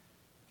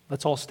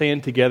Let's all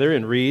stand together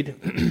and read.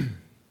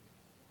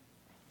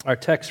 Our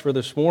text for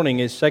this morning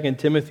is 2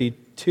 Timothy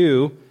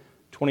 2,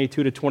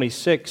 22 to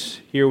 26.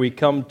 Here we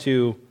come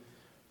to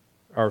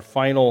our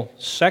final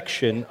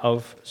section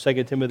of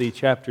 2 Timothy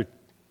chapter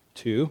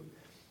 2,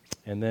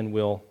 and then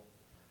we'll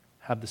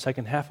have the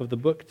second half of the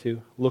book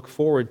to look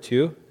forward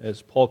to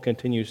as Paul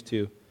continues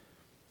to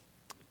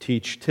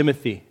teach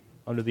Timothy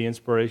under the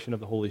inspiration of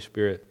the Holy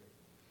Spirit.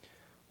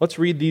 Let's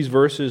read these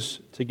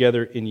verses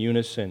together in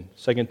unison.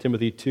 2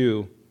 Timothy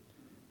 2,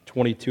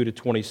 22 to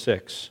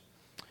 26.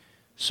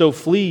 So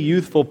flee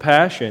youthful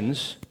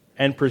passions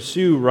and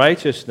pursue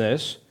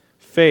righteousness,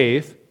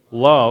 faith,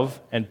 love,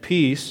 and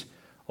peace,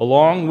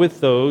 along with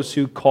those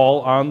who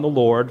call on the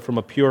Lord from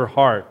a pure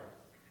heart.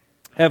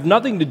 Have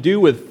nothing to do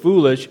with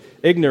foolish,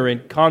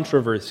 ignorant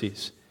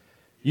controversies.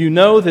 You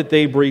know that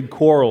they breed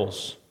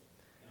quarrels,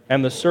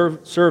 and the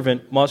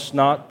servant must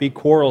not be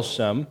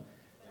quarrelsome,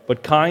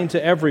 but kind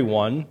to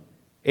everyone,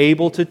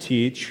 able to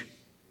teach,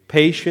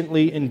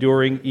 patiently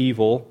enduring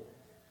evil,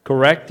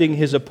 correcting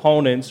his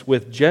opponents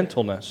with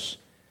gentleness.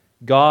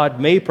 God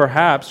may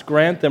perhaps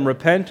grant them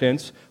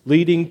repentance,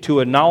 leading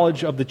to a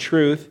knowledge of the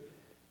truth,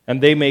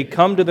 and they may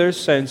come to their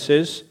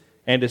senses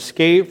and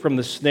escape from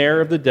the snare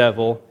of the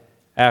devil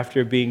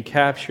after being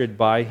captured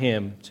by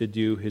him to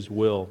do his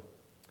will.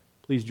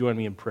 Please join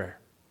me in prayer.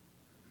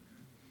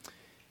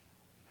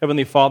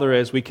 Heavenly Father,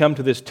 as we come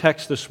to this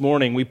text this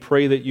morning, we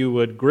pray that you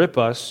would grip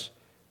us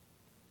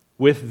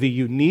with the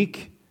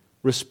unique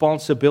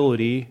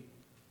responsibility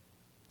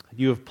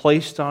you have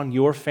placed on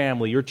your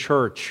family, your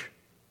church,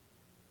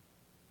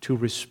 to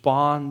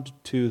respond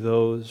to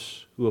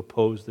those who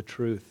oppose the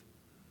truth.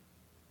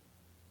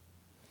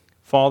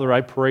 Father, I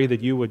pray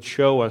that you would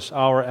show us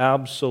our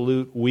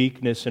absolute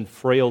weakness and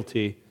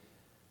frailty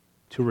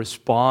to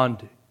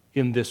respond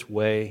in this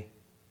way,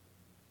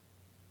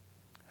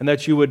 and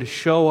that you would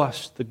show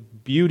us the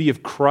beauty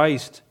of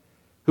Christ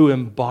who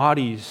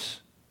embodies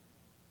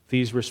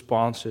these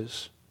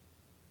responses,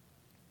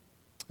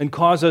 and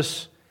cause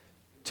us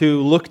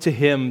to look to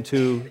Him,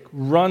 to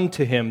run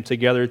to Him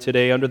together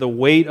today under the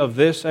weight of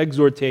this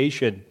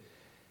exhortation,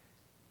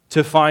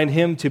 to find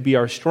Him to be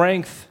our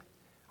strength,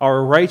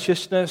 our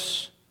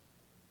righteousness,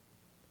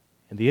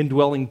 and the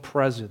indwelling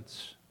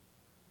presence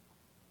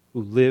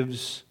who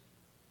lives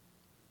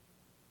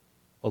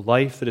a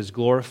life that is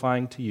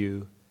glorifying to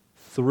you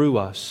through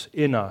us,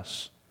 in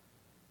us.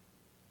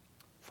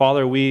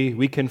 Father,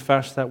 we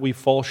confess that we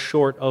fall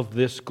short of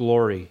this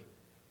glory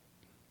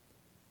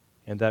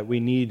and that we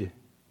need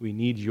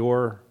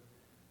your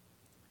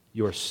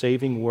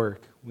saving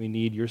work. We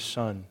need your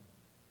Son.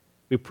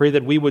 We pray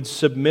that we would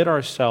submit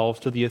ourselves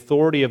to the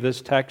authority of this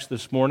text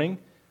this morning,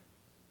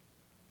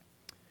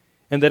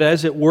 and that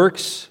as it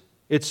works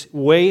its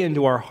way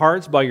into our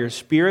hearts by your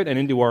Spirit and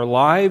into our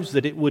lives,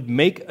 that it would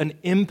make an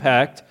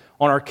impact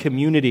on our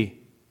community.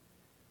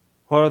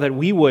 Or that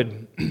we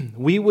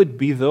would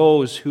be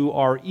those who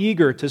are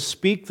eager to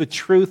speak the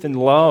truth in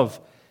love,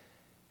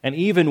 and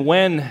even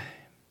when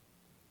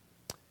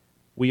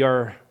we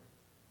are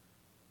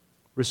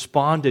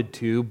responded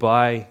to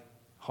by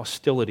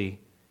hostility,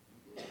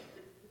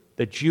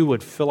 that you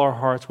would fill our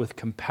hearts with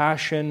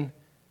compassion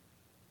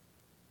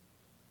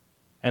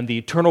and the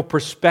eternal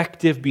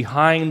perspective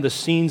behind the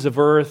scenes of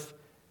earth,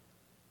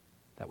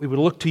 that we would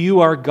look to you,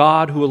 our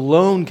God, who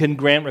alone can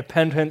grant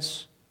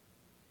repentance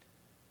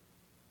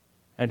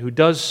and who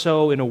does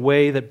so in a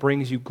way that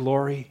brings you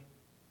glory,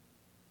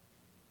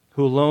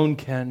 who alone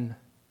can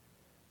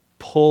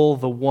pull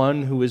the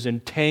one who is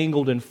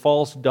entangled in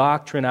false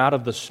doctrine out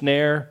of the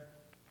snare.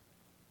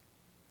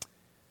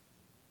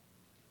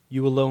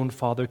 You alone,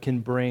 Father, can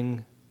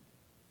bring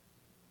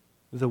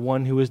the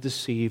one who is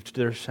deceived to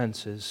their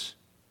senses.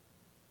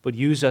 But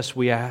use us,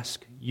 we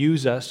ask.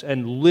 Use us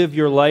and live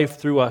your life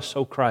through us,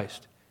 O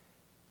Christ.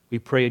 We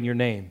pray in your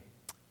name.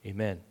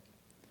 Amen.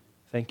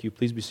 Thank you.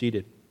 Please be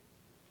seated.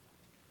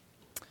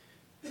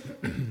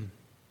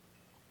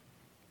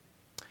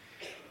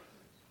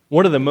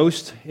 One of the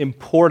most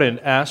important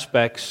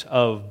aspects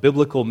of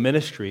biblical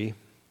ministry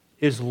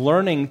is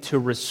learning to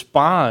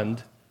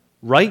respond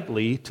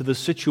rightly to the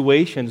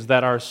situations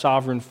that our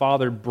sovereign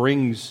Father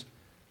brings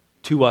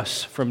to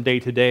us from day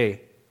to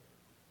day.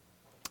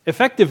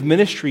 Effective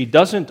ministry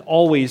doesn't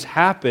always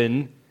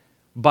happen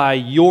by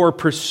your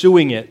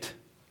pursuing it,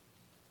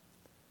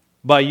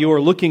 by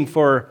your looking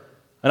for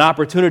an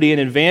opportunity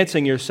and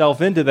advancing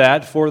yourself into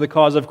that for the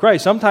cause of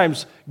Christ.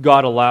 Sometimes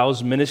God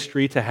allows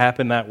ministry to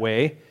happen that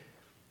way,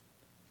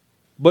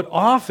 but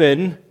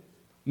often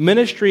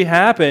ministry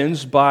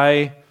happens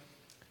by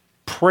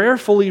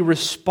prayerfully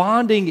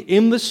responding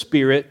in the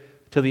Spirit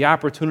to the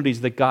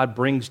opportunities that God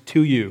brings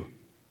to you.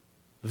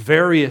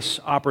 Various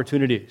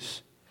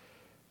opportunities.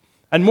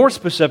 And more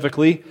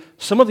specifically,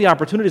 some of the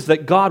opportunities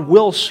that God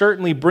will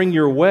certainly bring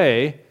your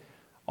way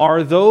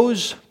are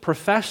those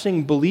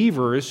professing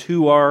believers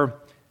who are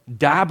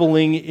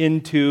dabbling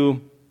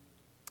into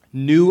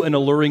new and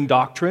alluring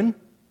doctrine,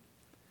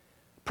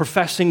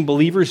 professing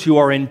believers who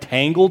are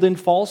entangled in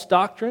false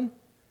doctrine,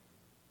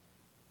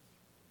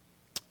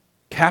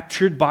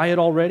 captured by it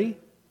already,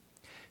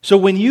 So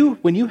when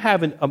you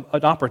have an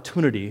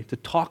opportunity to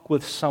talk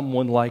with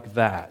someone like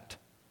that,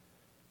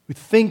 who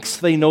thinks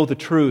they know the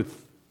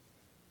truth,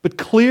 but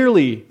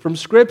clearly from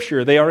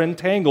Scripture they are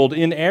entangled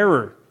in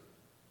error,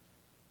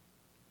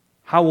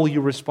 how will you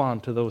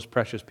respond to those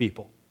precious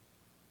people?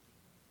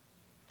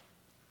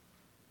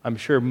 I'm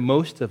sure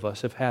most of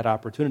us have had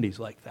opportunities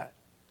like that.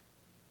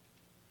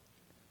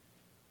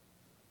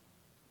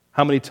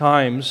 How many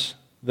times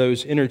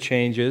those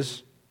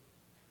interchanges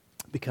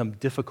become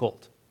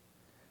difficult,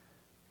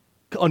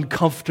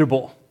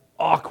 uncomfortable,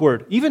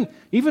 awkward,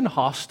 even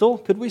hostile,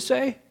 could we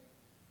say?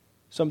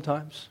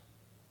 Sometimes.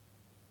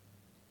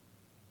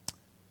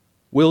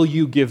 Will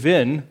you give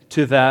in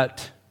to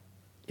that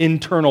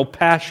internal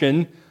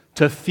passion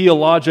to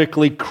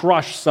theologically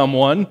crush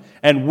someone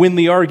and win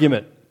the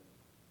argument?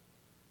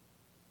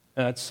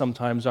 That's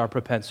sometimes our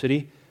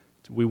propensity.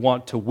 We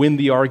want to win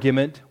the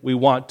argument. We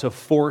want to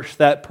force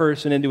that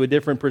person into a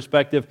different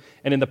perspective,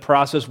 and in the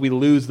process, we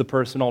lose the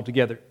person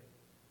altogether.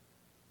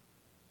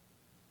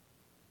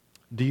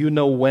 Do you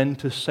know when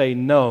to say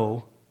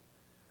no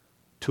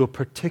to a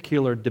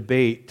particular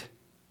debate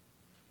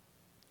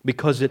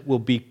because it will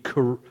be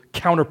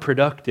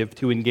counterproductive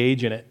to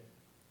engage in it?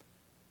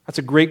 That's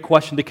a great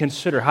question to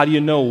consider. How do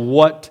you know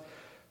what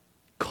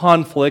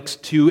conflicts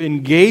to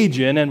engage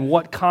in and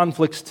what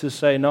conflicts to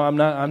say, no, I'm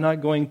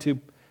not going to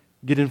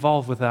get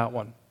involved with that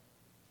one?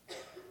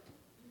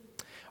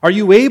 Are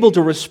you able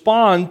to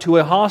respond to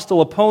a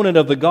hostile opponent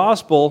of the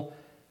gospel,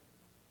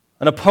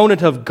 an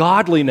opponent of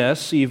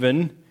godliness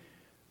even,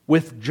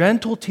 with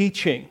gentle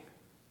teaching,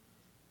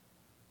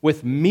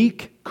 with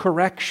meek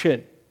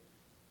correction,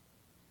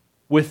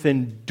 with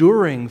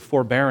enduring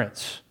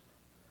forbearance?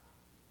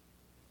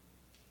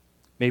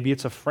 Maybe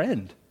it's a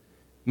friend.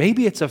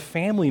 Maybe it's a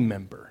family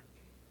member.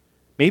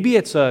 Maybe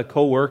it's a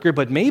coworker,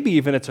 but maybe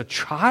even it's a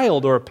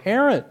child or a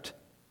parent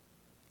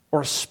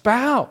or a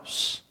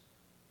spouse.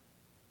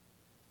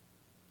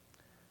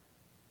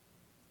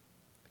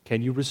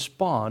 Can you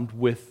respond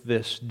with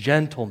this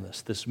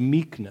gentleness, this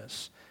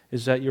meekness?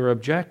 Is that your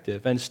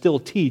objective? And still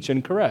teach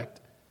and correct?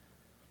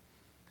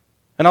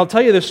 And I'll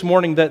tell you this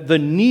morning that the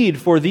need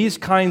for these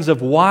kinds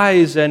of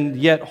wise and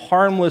yet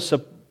harmless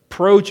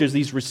approaches,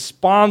 these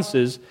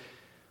responses,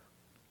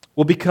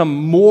 will become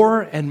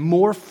more and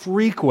more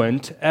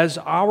frequent as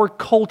our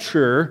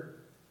culture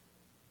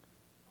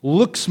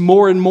looks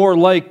more and more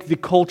like the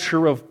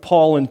culture of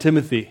Paul and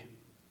Timothy.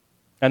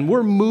 And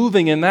we're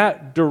moving in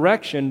that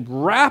direction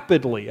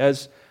rapidly,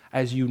 as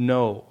you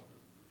know.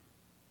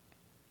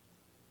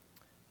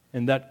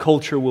 And that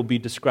culture will be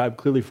described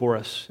clearly for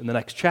us in the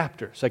next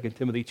chapter, 2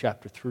 Timothy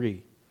chapter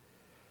 3.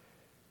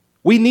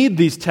 We need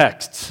these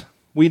texts.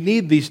 We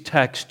need these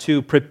texts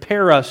to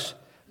prepare us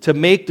to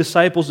make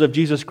disciples of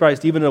Jesus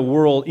Christ, even in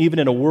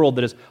a world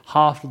that is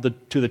hostile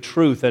to the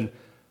truth and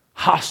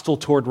hostile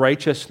toward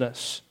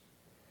righteousness.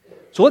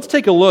 So let's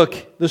take a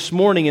look this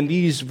morning in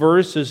these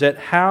verses at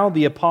how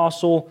the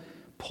Apostle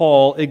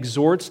Paul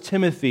exhorts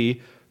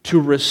Timothy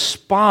to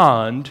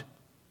respond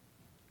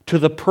to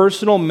the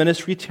personal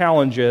ministry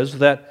challenges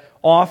that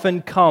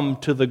often come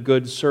to the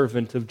good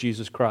servant of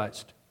Jesus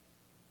Christ.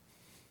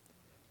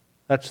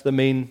 That's the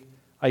main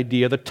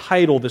idea. The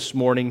title this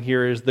morning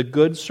here is The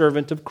Good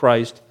Servant of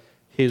Christ,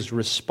 His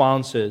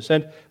Responses.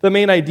 And the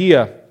main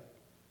idea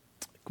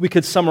we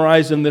could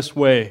summarize in this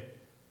way: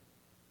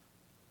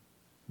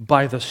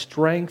 by the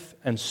strength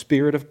and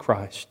Spirit of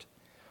Christ,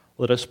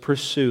 let us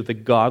pursue the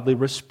godly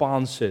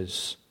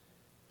responses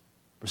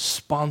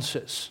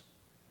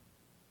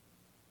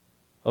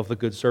of the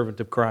good servant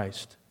of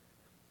Christ.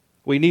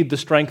 We need the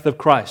strength of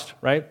Christ,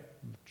 right?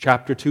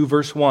 Chapter 2,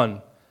 verse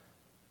 1.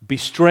 Be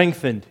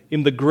strengthened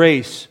in the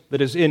grace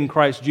that is in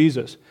Christ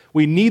Jesus.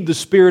 We need the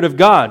Spirit of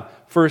God.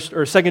 2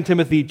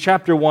 Timothy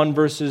chapter 1,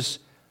 verses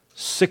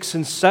 6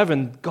 and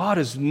 7. God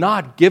has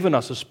not given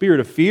us a spirit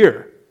of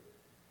fear,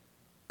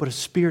 but a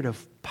spirit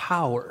of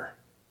power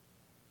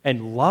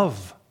and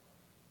love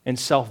and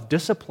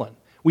self-discipline.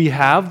 We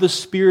have the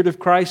Spirit of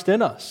Christ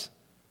in us.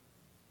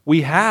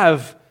 We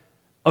have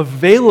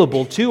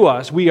available to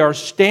us. We are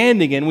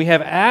standing in, we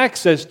have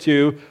access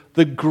to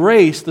the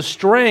grace, the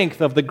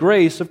strength of the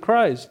grace of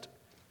Christ.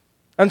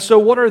 And so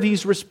what are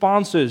these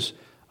responses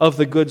of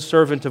the good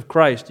servant of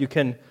Christ? You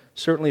can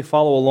certainly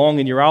follow along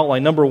in your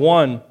outline. Number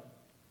one,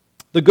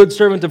 the good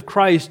servant of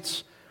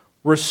Christ's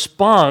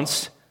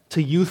response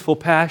to youthful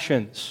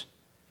passions.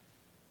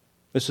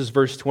 This is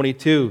verse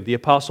 22. The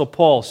Apostle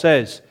Paul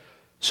says,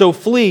 "So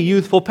flee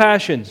youthful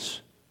passions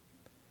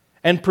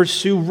and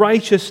pursue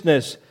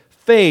righteousness,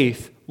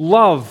 faith,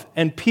 love,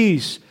 and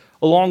peace,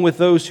 along with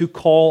those who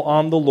call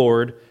on the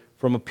Lord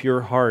from a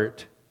pure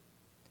heart."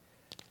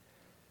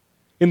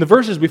 In the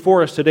verses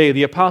before us today,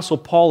 the Apostle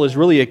Paul is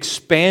really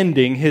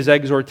expanding his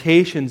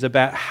exhortations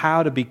about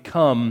how to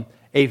become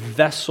a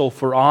vessel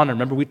for honor.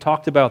 Remember, we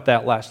talked about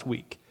that last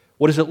week.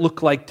 What does it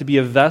look like to be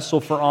a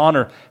vessel for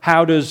honor?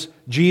 How does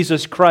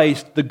Jesus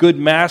Christ, the good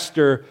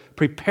master,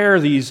 prepare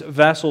these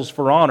vessels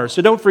for honor?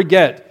 So don't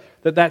forget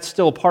that that's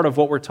still part of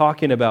what we're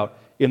talking about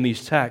in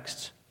these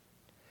texts.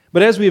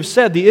 But as we have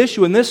said, the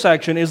issue in this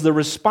section is the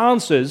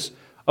responses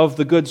of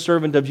the good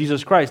servant of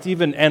Jesus Christ,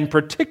 even and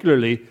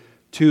particularly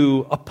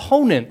to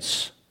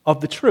opponents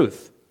of the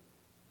truth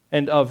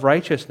and of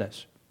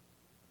righteousness.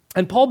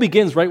 And Paul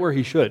begins right where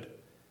he should.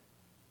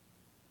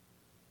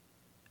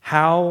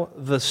 How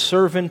the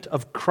servant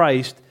of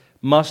Christ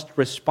must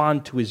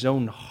respond to his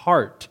own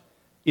heart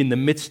in the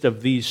midst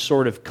of these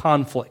sort of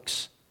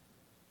conflicts.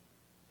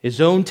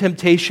 His own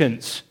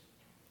temptations,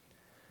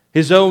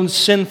 his own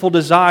sinful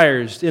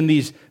desires in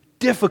these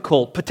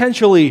difficult,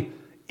 potentially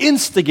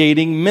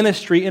instigating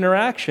ministry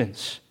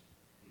interactions.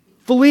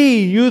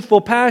 Flee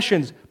youthful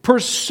passions.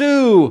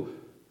 Pursue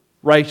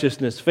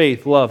righteousness,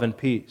 faith, love, and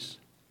peace.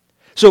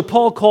 So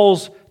Paul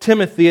calls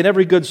Timothy and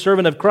every good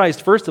servant of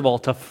Christ, first of all,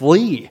 to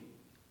flee.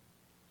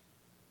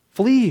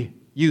 Flee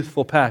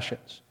youthful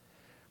passions.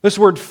 This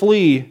word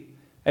flee,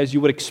 as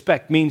you would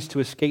expect, means to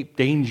escape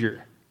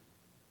danger,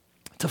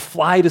 to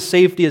fly to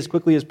safety as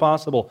quickly as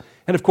possible.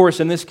 And of course,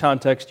 in this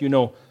context, you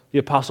know, the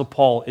Apostle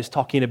Paul is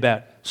talking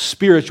about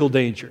spiritual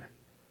danger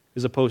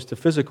as opposed to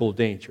physical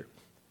danger.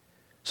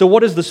 So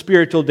what is the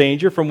spiritual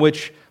danger from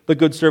which the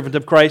good servant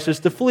of Christ is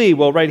to flee?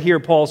 Well, right here,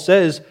 Paul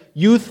says,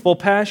 youthful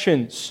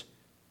passions.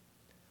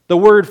 The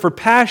word for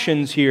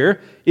passions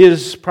here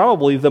is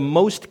probably the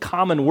most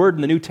common word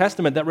in the New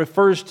Testament that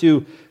refers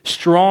to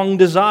strong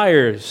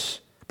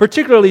desires,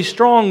 particularly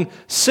strong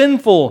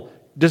sinful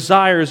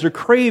desires or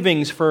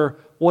cravings for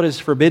what is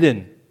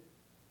forbidden.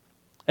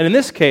 And in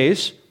this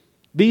case,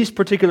 these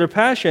particular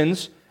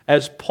passions,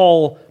 as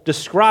Paul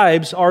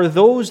describes, are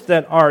those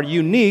that are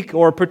unique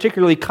or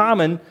particularly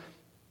common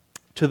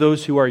to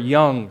those who are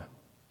young.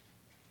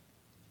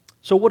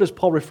 So what is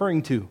Paul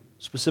referring to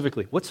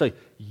specifically? What's a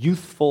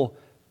youthful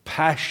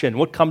passion?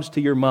 What comes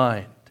to your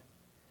mind?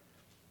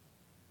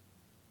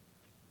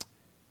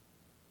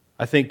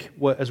 I think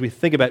as we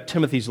think about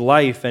Timothy's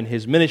life and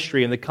his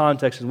ministry and the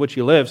context in which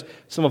he lives,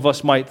 some of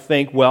us might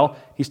think, well,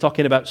 he's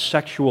talking about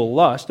sexual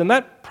lust, and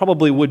that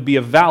probably would be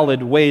a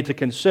valid way to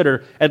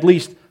consider at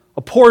least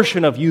a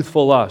portion of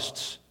youthful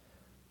lusts.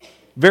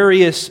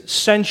 Various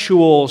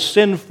sensual,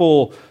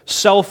 sinful,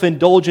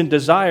 self-indulgent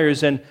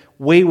desires and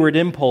wayward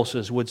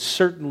impulses would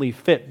certainly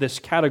fit this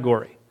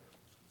category.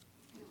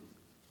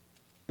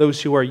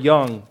 Those who are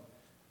young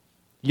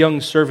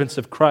servants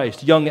of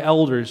Christ, young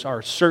elders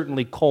are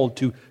certainly called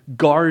to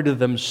guard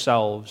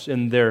themselves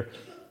in their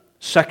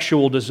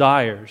sexual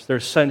desires, their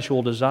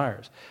sensual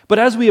desires. But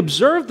as we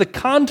observe the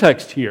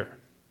context here,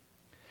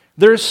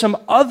 there's some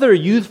other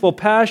youthful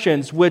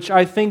passions which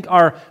I think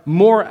are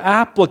more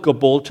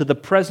applicable to the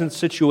present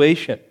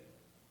situation,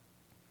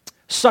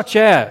 such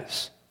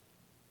as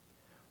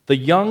the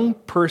young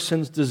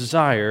person's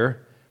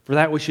desire for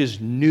that which is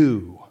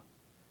new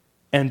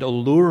and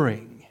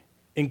alluring,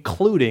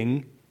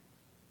 including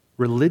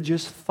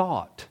religious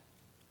thought.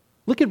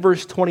 Look at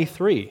verse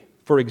 23,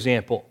 for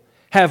example.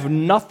 Have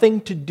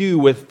nothing to do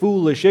with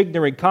foolish,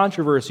 ignorant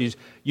controversies.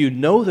 You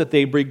know that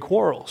they breed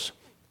quarrels.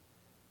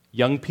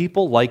 Young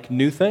people like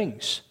new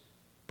things,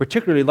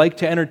 particularly like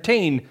to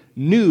entertain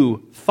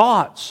new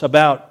thoughts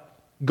about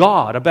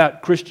God,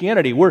 about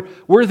Christianity.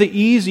 We're the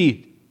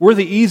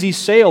easy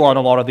sale on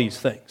a lot of these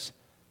things.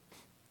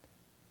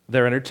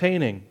 They're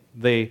entertaining.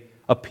 They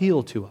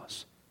appeal to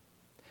us.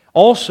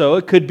 Also,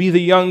 it could be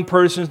the young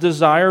person's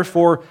desire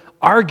for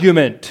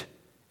argument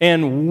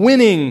and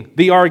winning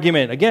the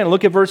argument. Again,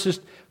 look at verses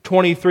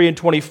 23 and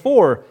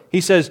 24.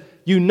 He says,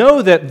 you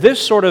know that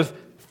this sort of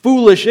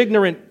foolish,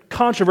 ignorant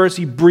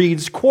controversy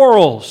breeds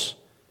quarrels.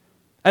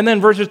 And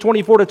then verses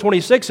 24 to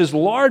 26 is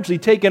largely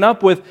taken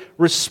up with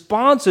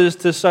responses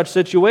to such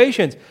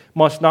situations.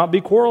 Must not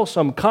be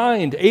quarrelsome,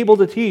 kind, able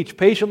to teach,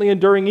 patiently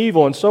enduring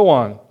evil, and so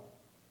on.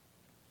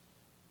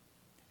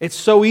 It's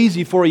so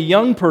easy for a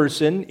young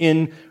person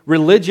in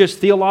religious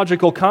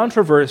theological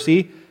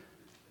controversy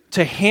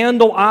to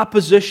handle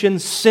opposition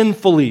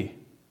sinfully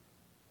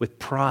with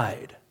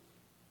pride,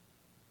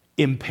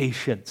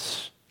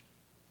 impatience,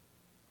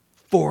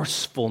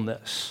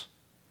 forcefulness,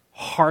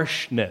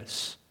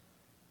 harshness,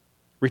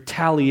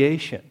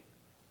 retaliation.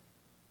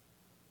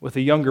 With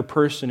a younger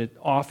person, it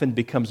often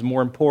becomes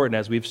more important,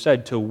 as we've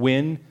said, to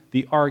win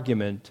the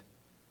argument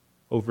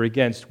over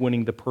against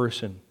winning the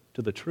person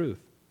to the truth.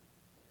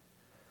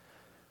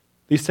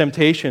 These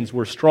temptations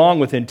were strong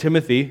within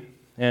Timothy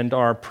and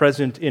are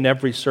present in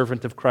every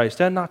servant of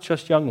Christ, and not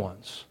just young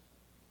ones,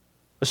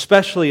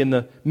 especially in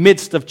the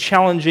midst of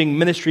challenging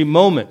ministry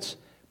moments.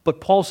 But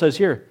Paul says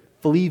here,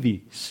 flee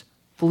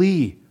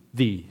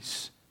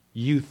these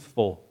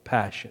youthful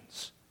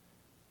passions.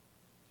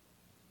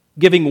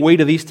 Giving way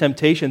to these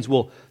temptations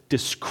will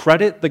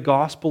discredit the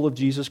gospel of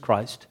Jesus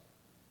Christ.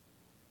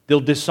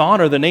 They'll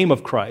dishonor the name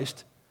of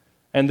Christ,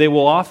 and they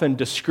will often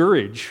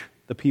discourage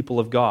the people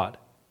of God.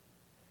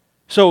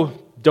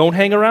 So don't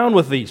hang around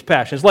with these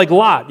passions. Like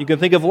Lot, you can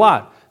think of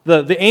Lot.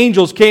 The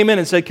angels came in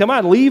and said, come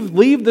on,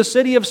 leave the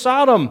city of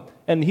Sodom.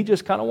 And he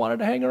just kind of wanted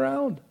to hang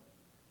around.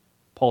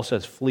 Paul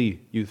says, flee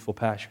youthful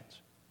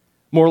passions.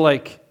 More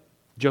like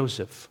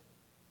Joseph,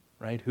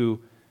 right, who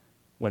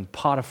when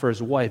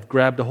Potiphar's wife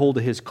grabbed a hold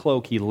of his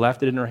cloak, he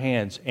left it in her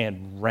hands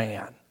and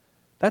ran.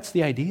 That's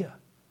the idea.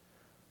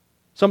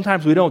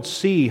 Sometimes we don't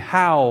see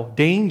how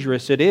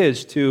dangerous it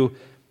is to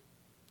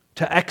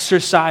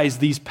exercise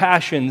these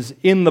passions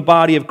in the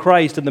body of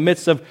Christ in the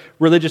midst of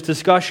religious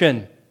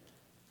discussion.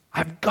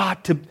 I've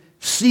got to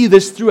see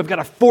this through. I've got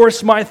to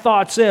force my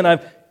thoughts in.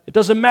 It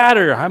doesn't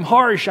matter. I'm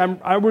harsh.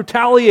 I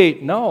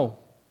retaliate. No.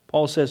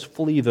 Paul says,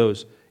 flee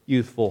those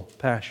youthful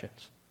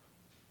passions.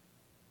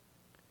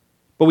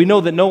 But we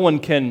know that no one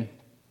can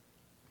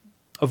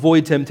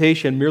avoid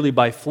temptation merely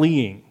by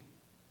fleeing.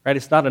 Right?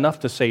 It's not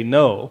enough to say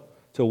no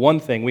to one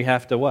thing. We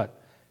have to what?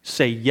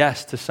 Say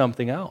yes to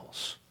something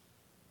else.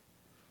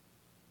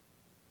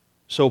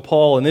 So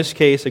Paul, in this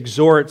case,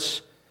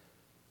 exhorts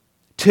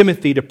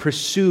Timothy to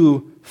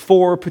pursue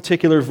 4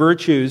 particular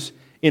virtues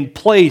in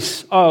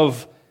place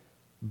of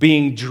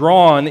being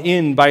drawn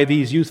in by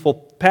these youthful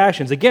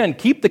passions. Again,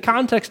 keep the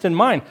context in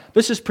mind.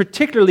 This is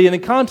particularly in the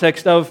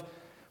context of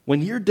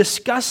when you're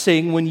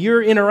discussing, when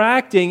you're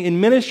interacting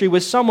in ministry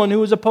with someone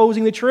who is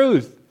opposing the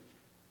truth.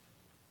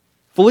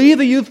 Flee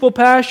the youthful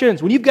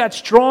passions. When you've got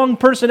strong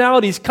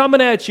personalities coming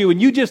at you and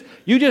you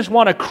just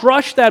want to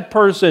crush that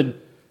person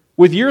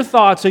with your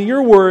thoughts and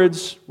your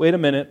words, wait a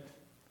minute.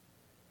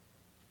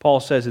 Paul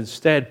says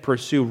instead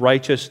pursue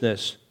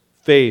righteousness,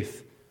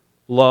 faith,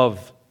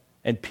 love,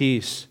 and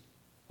peace,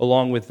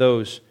 along with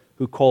those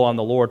who call on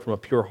the Lord from a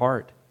pure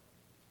heart.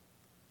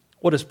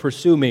 What does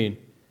pursue mean?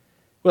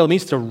 Well, it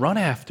means to run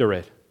after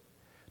it,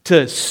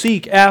 to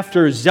seek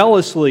after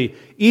zealously,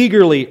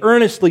 eagerly,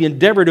 earnestly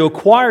endeavor to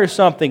acquire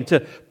something, to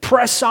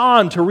press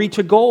on to reach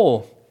a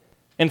goal.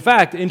 In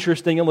fact,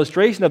 interesting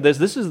illustration of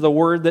this is the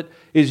word that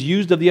is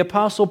used of the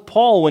Apostle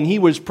Paul when he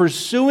was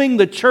pursuing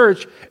the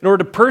church in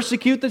order to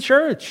persecute the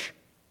church.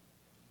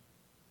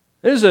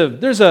 There's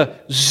a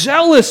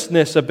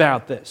zealousness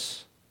about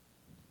this.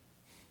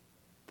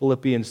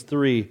 Philippians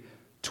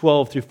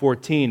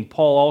 3:12-14,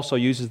 Paul also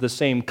uses the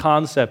same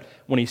concept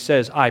when he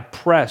says, I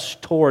press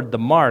toward the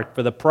mark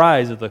for the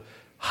prize of the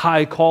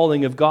high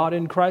calling of God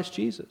in Christ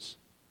Jesus.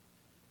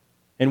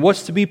 And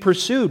what's to be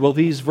pursued? Well,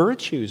 these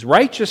virtues.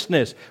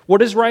 Righteousness.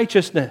 What is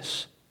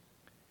righteousness?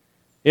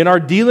 In our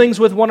dealings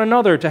with one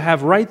another, to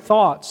have right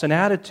thoughts and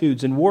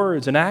attitudes and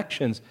words and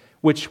actions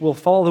which will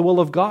follow the will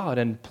of God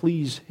and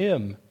please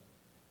Him.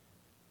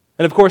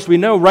 And of course, we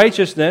know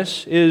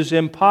righteousness is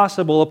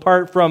impossible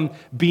apart from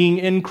being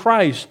in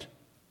Christ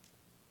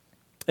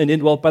and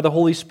indwelt by the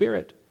Holy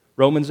Spirit.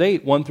 Romans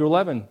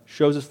 8:1-11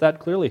 shows us that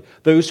clearly.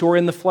 Those who are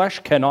in the flesh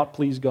cannot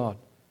please God.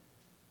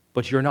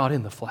 But you're not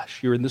in the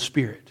flesh, you're in the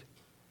Spirit.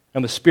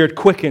 And the Spirit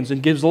quickens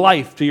and gives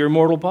life to your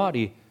mortal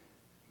body.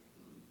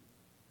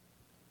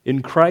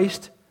 In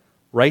Christ,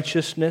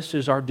 righteousness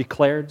is our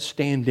declared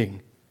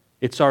standing.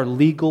 It's our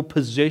legal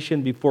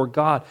position before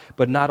God.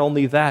 But not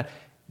only that,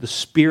 the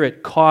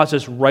Spirit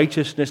causes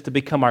righteousness to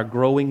become our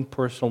growing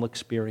personal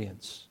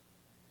experience.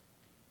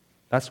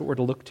 That's what we're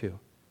to look to.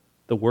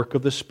 The work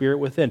of the Spirit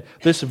within.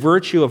 This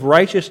virtue of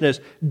righteousness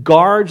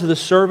guards the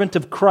servant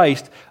of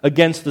Christ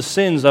against the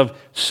sins of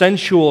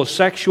sensual,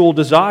 sexual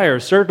desire,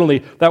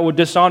 certainly that would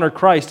dishonor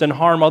Christ and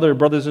harm other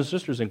brothers and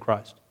sisters in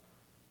Christ.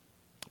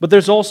 But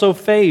there's also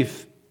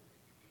faith.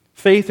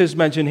 Faith is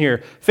mentioned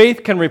here.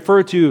 Faith can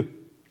refer to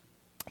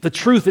the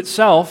truth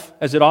itself,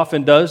 as it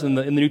often does in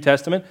the New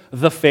Testament,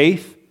 the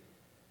faith.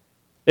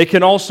 It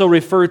can also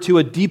refer to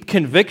a deep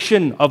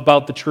conviction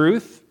about the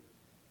truth.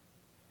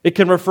 It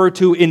can refer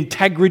to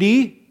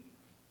integrity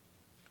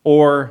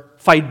or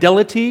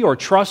fidelity or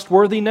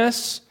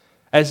trustworthiness,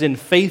 as in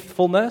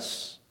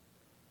faithfulness.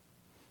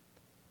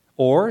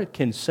 Or it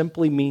can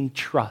simply mean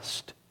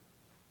trust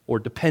or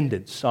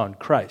dependence on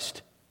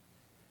Christ.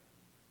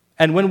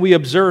 And when we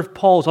observe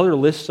Paul's other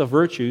lists of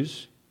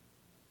virtues,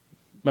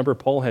 remember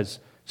Paul has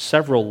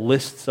several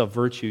lists of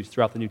virtues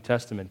throughout the New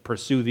Testament.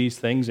 Pursue these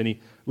things, and he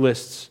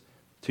lists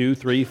 2,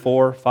 3,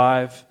 4,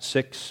 5,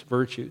 6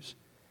 virtues.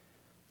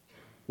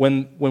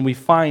 When we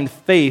find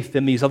faith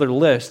in these other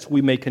lists,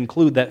 we may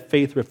conclude that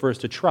faith refers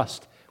to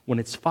trust when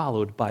it's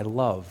followed by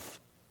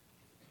love.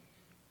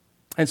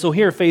 And so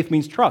here, faith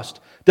means trust,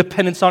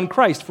 dependence on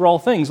Christ for all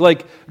things,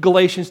 like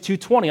Galatians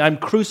 2:20, I'm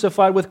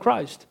crucified with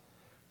Christ,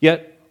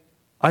 yet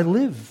I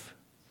live.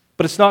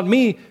 But it's not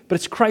me, but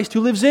it's Christ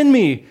who lives in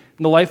me.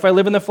 In the life I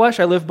live in the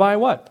flesh, I live by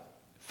what?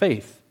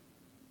 Faith,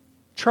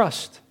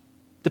 trust,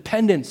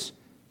 dependence,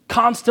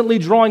 constantly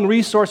drawing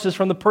resources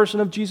from the person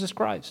of Jesus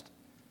Christ,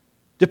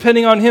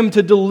 depending on Him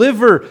to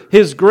deliver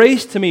His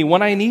grace to me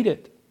when I need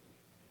it.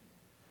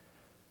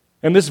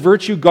 And this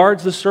virtue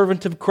guards the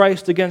servant of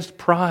Christ against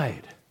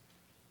pride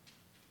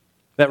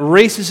that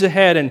races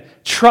ahead and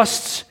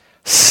trusts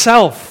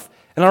self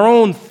and our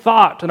own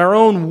thought and our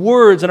own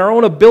words and our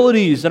own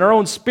abilities and our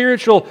own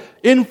spiritual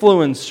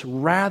influence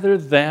rather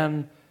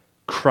than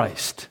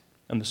Christ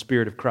and the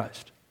Spirit of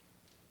Christ.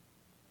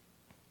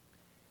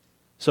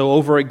 So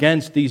over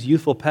against these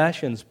youthful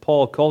passions,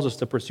 Paul calls us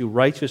to pursue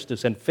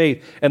righteousness and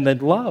faith, and then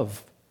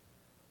love.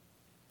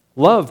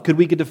 Love, could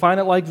we define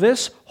it like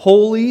this?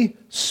 Holy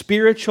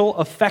spiritual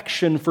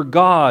affection for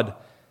God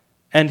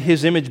and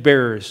His image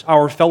bearers,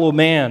 our fellow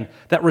man,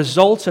 that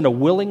results in a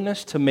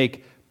willingness to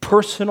make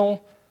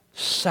personal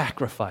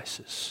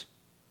sacrifices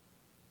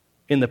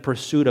in the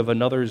pursuit of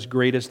another's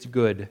greatest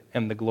good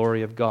and the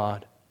glory of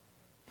God.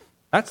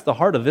 That's the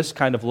heart of this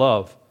kind of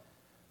love.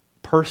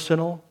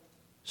 Personal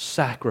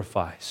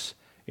sacrifice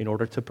in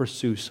order to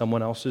pursue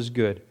someone else's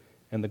good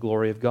and the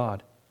glory of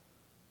God.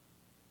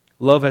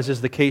 Love, as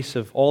is the case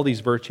of all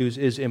these virtues,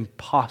 is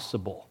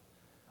impossible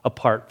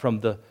apart from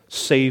the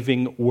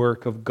saving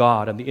work of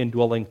God and the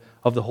indwelling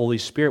of the Holy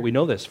Spirit. We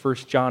know this, 1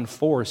 John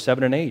 4,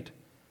 7 and 8.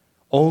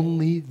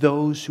 Only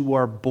those who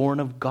are born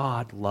of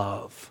God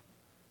love.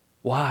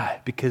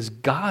 Why? Because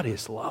God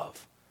is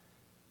love.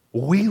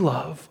 We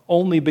love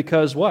only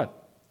because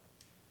what?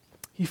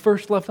 He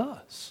first loved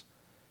us.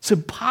 It's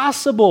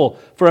impossible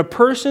for a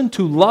person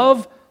to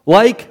love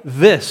like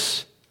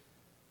this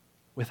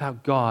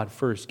without God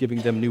first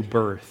giving them new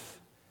birth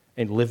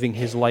and living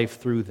His life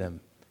through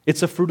them.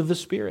 It's a fruit of the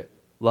Spirit.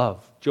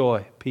 Love,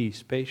 joy,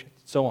 peace, patience,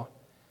 and so on.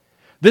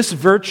 This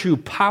virtue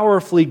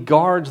powerfully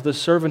guards the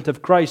servant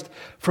of Christ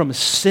from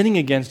sinning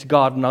against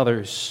God and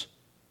others.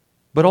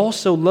 But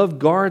also love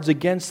guards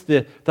against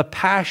the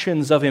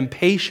passions of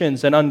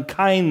impatience and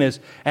unkindness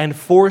and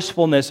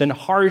forcefulness and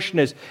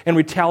harshness and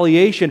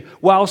retaliation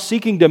while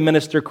seeking to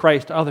minister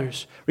Christ to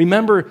others.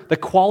 Remember the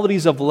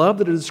qualities of love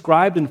that are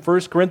described in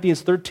 1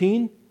 Corinthians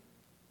 13?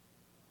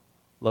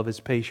 Love is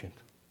patient.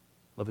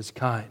 Love is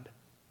kind.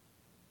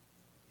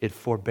 It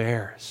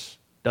forbears,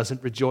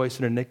 doesn't rejoice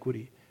in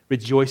iniquity,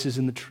 rejoices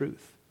in the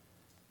truth,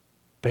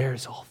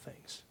 bears all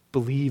things,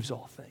 believes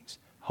all things,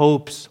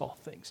 hopes all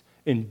things,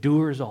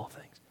 endures all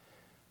things.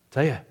 I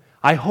tell you,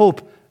 I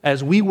hope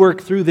as we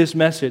work through this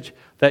message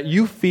that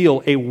you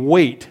feel a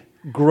weight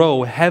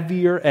grow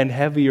heavier and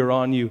heavier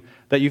on you,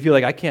 that you feel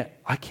like,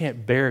 I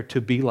can't bear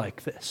to be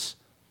like this.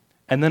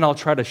 And then I'll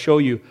try to show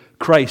you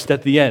Christ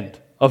at the end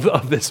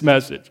of this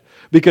message.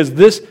 Because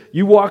this,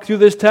 you walk through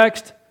this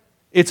text,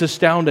 it's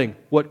astounding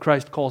what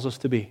Christ calls us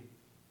to be.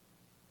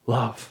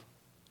 Love.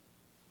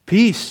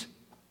 Peace.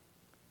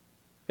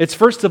 It's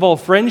first of all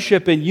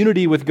friendship and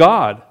unity with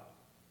God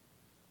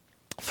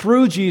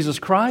through Jesus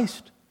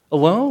Christ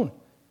alone.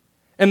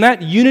 And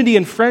that unity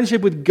and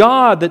friendship with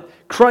God that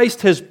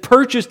Christ has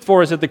purchased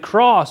for us at the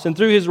cross and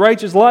through His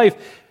righteous life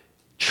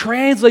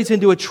translates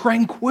into a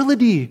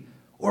tranquility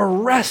or a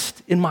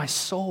rest in my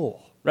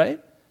soul, right?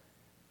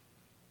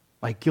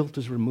 My guilt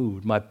is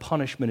removed. My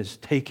punishment is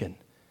taken.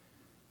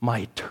 My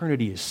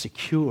eternity is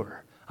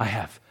secure. I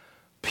have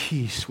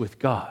peace with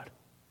God,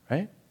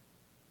 right?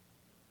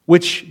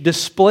 Which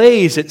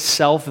displays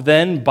itself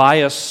then by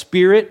a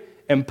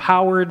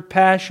Spirit-empowered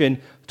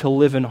passion to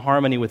live in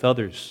harmony with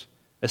others,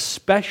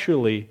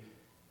 especially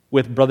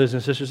with brothers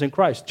and sisters in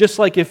Christ. Just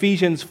like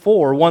Ephesians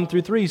 4, 1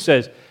 through 3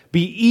 says,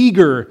 be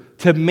eager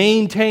to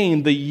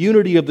maintain the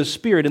unity of the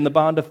Spirit in the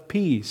bond of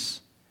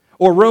peace.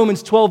 Or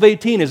Romans 12,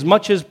 18, as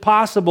much as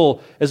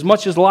possible, as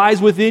much as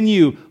lies within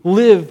you,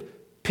 live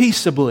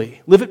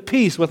peaceably. Live at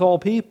peace with all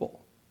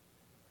people.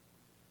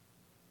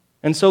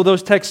 And so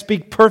those texts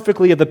speak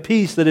perfectly of the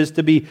peace that is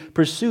to be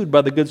pursued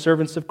by the good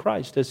servants of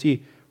Christ as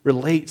He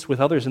relates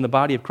with others in the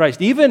body of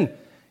Christ, even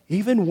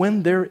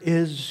when there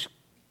is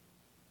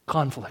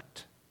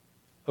conflict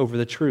over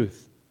the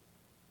truth.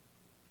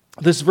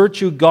 This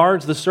virtue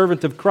guards the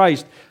servant of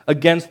Christ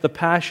against the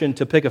passion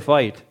to pick a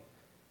fight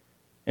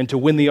and to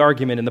win the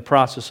argument in the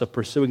process of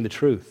pursuing the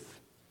truth.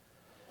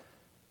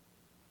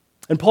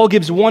 And Paul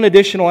gives one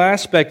additional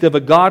aspect of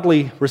a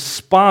godly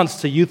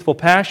response to youthful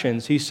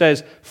passions. He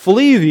says,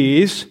 flee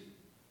these,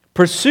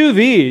 pursue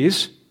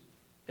these,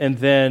 and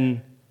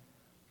then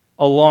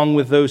along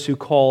with those who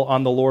call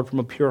on the Lord from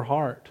a pure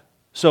heart.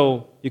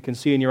 So you can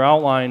see in your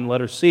outline,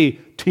 letter C,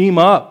 team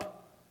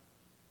up.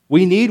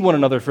 We need one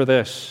another for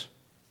this.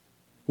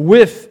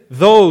 With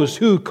those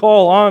who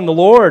call on the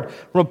Lord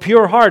from a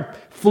pure heart,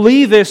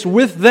 flee this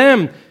with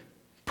them.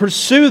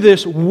 Pursue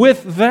this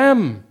with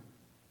them.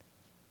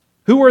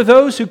 Who are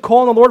those who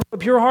call on the Lord from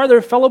a pure heart?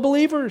 They're fellow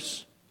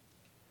believers.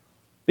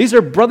 These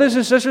are brothers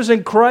and sisters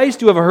in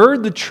Christ who have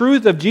heard the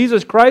truth of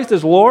Jesus Christ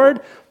as Lord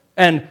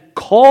and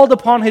called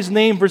upon His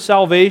name for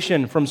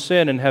salvation from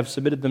sin and have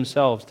submitted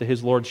themselves to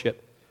His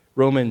lordship.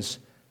 Romans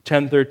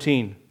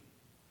 10:13.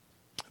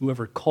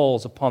 Whoever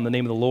calls upon the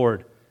name of the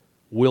Lord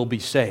will be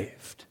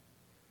saved.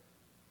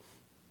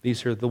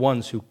 These are the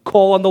ones who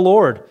call on the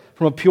Lord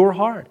from a pure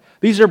heart.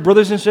 These are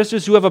brothers and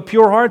sisters who have a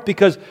pure heart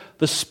because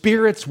the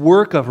Spirit's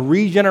work of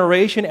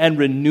regeneration and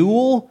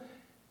renewal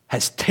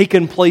has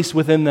taken place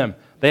within them.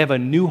 They have a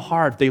new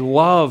heart. They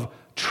love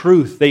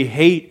truth. They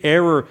hate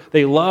error.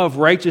 They love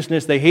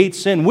righteousness. They hate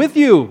sin with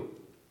you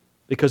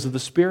because of the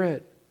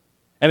Spirit.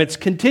 And it's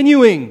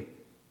continuing.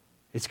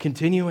 It's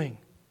continuing.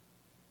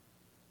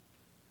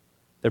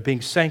 They're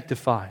being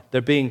sanctified.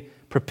 They're being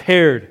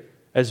prepared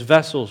as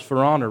vessels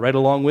for honor right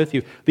along with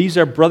you. These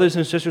are brothers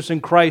and sisters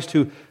in Christ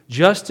who,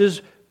 just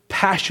as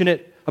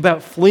passionate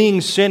about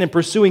fleeing sin and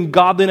pursuing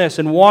godliness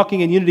and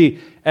walking in unity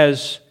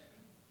as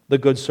the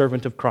good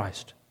servant of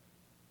Christ.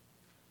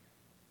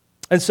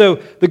 And so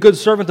the good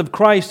servant of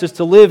Christ is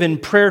to live in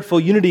prayerful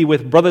unity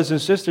with brothers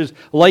and sisters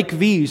like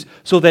these,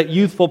 so that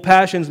youthful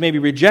passions may be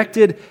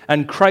rejected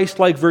and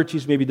Christ-like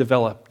virtues may be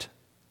developed.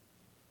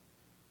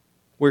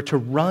 We're to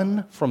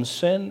run from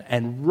sin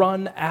and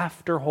run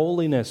after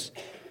holiness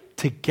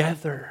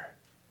together.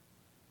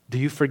 Do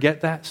you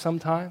forget that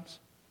sometimes?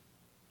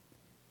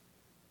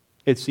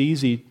 It's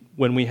easy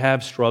when we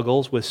have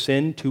struggles with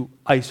sin to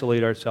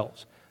isolate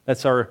ourselves.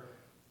 That's our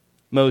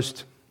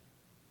most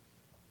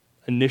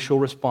initial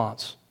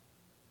response.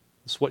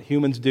 It's what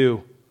humans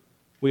do.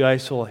 We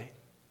isolate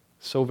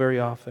so very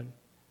often.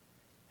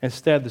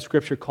 Instead, the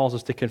Scripture calls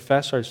us to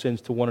confess our sins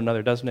to one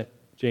another, doesn't it?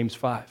 James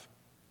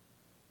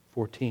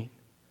 5:14.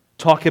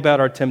 Talk about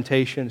our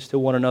temptations to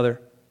one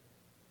another.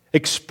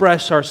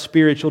 Express our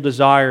spiritual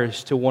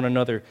desires to one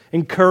another.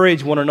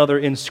 Encourage one another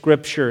in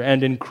Scripture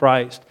and in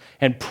Christ.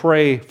 And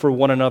pray for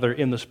one another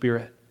in the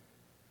Spirit.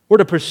 We're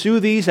to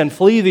pursue these and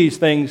flee these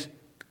things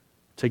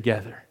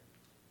together.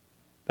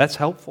 That's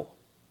helpful.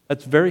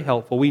 That's very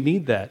helpful. We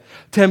need that.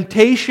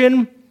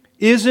 Temptation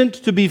isn't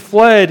to be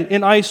fled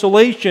in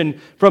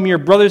isolation from your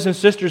brothers and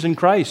sisters in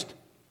Christ.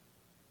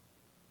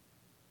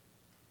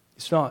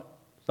 It's not.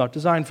 It's not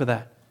designed for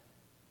that.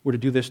 We're to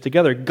do this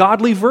together.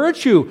 Godly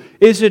virtue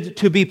isn't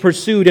to be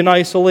pursued in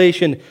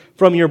isolation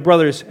from your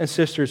brothers and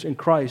sisters in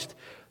Christ.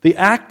 The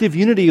active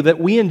unity that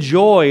we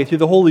enjoy through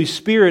the Holy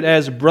Spirit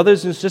as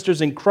brothers and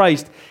sisters in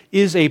Christ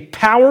is a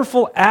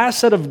powerful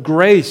asset of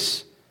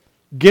grace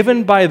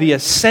given by the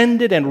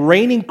ascended and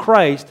reigning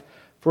Christ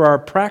for our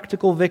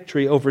practical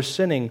victory over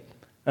sinning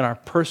and our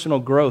personal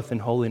growth in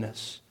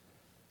holiness.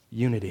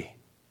 Unity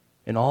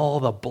and all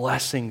the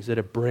blessings that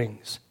it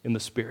brings in the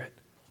Spirit.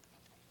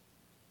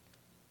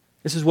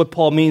 This is what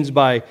Paul means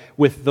by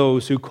with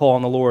those who call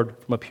on the Lord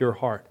from a pure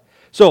heart.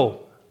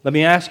 So, let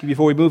me ask you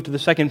before we move to the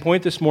second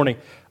point this morning,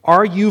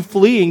 are you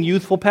fleeing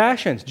youthful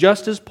passions,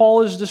 just as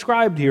Paul is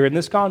described here in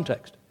this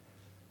context?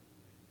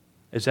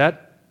 Is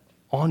that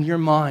on your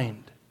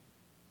mind?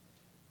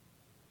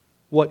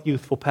 What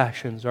youthful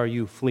passions are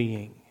you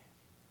fleeing?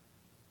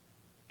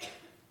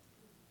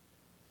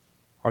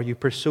 Are you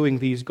pursuing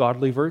these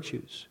godly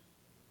virtues?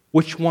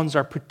 Which ones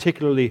are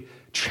particularly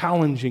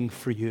challenging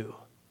for you?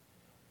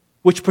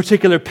 Which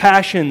particular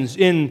passions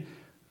in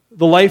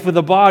the life of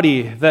the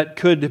body that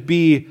could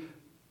be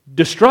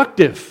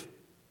destructive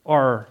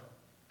are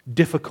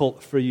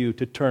difficult for you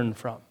to turn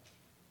from?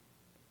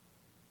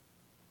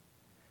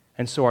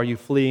 And so are you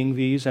fleeing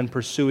these and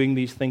pursuing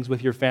these things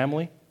with your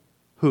family?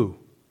 Who?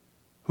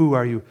 Who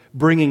are you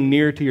bringing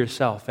near to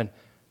yourself and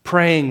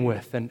praying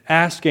with and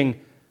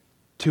asking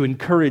to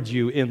encourage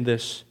you in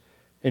this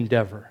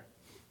endeavor?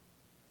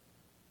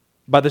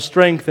 By the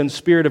strength and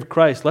Spirit of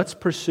Christ, let's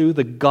pursue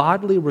the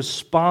godly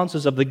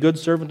responses of the good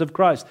servant of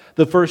Christ.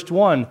 The first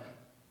one,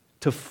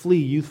 to flee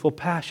youthful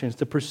passions,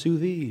 to pursue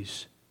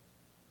these.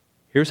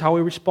 Here's how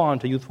we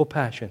respond to youthful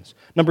passions.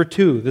 Number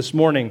 2, this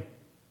morning,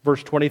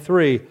 verse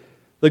 23,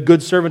 the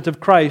good servant of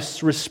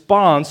Christ's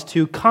response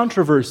to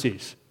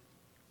controversies.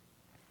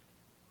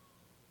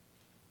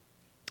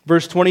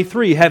 Verse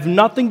 23, have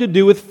nothing to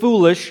do with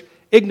foolish,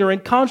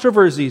 ignorant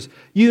controversies.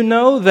 You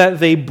know that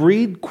they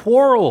breed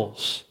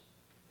quarrels.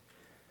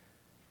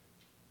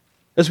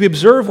 As we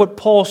observe what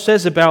Paul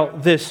says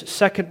about this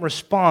second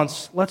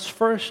response, let's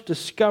first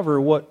discover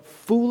what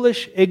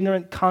foolish,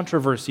 ignorant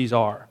controversies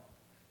are.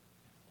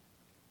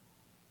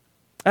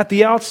 At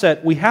the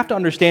outset, we have to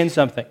understand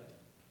something.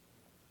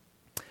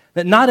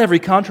 That not every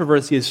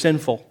controversy is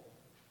sinful.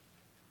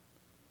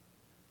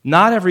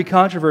 Not every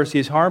controversy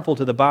is harmful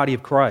to the body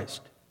of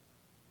Christ.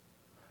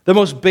 The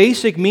most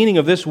basic meaning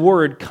of this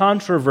word,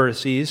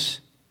 controversies,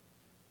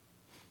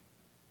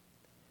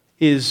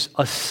 is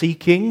a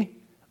seeking,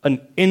 an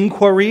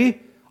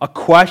inquiry, a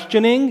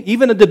questioning,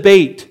 even a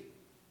debate.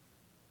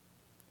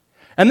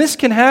 And this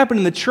can happen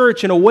in the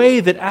church in a way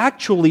that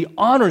actually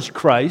honors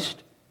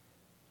Christ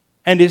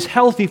and is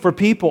healthy for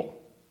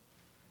people.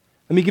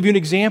 Let me give you an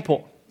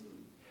example.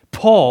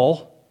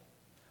 Paul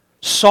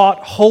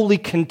sought holy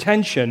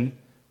contention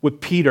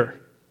with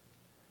Peter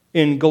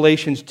in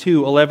Galatians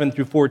 2:11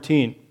 through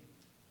 14.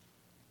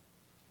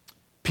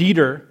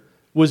 Peter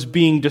was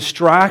being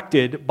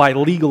distracted by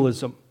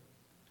legalism.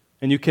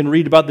 And you can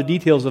read about the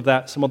details of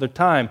that some other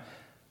time.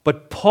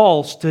 But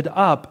Paul stood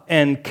up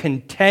and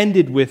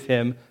contended with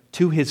him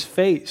to his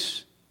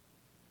face.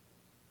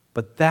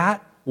 But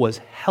that was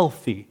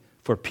healthy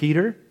for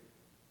Peter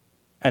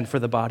and for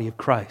the body of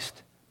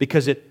Christ,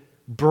 because it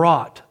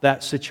brought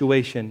that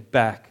situation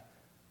back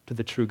to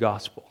the true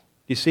gospel.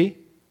 You see?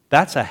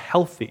 That's a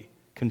healthy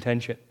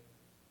contention.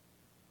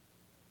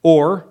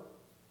 Or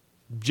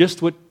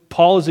just what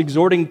Paul is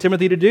exhorting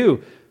Timothy to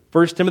do.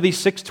 1 Timothy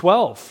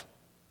 6:12.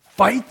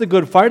 Fight the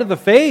good fight of the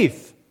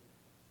faith.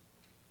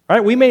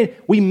 Right? We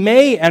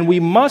may and we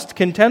must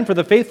contend for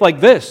the faith like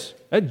this.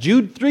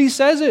 Jude 3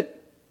 says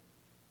it.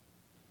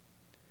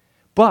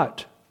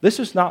 But this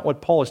is not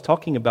what Paul is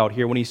talking about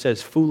here when he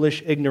says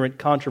foolish, ignorant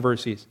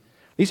controversies.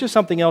 These are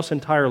something else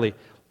entirely.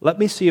 Let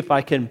me see if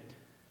I can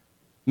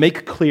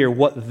make clear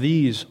what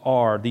these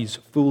are, these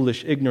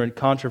foolish, ignorant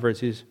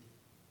controversies.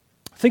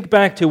 Think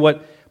back to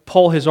what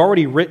Paul has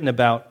already written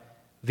about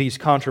these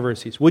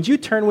controversies. Would you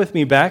turn with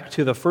me back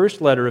to the first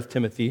letter of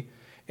Timothy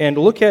and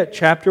look at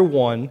chapter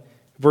 1,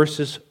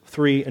 verses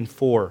 3 and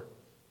 4.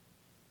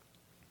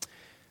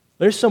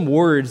 There's some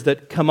words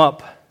that come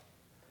up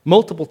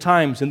multiple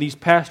times in these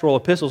pastoral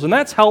epistles, and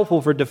that's helpful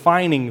for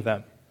defining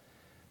them,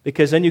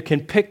 because then you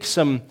can pick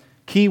some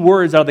key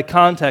words out of the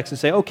context and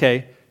say,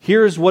 okay,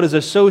 here's what is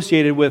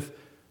associated with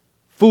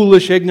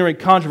foolish, ignorant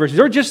controversies,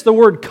 or just the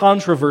word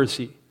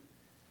controversy.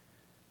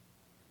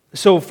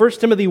 So 1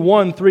 Timothy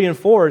 1, 3 and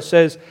 4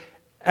 says,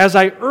 "As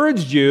I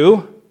urged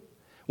you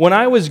when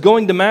I was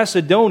going to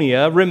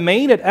Macedonia,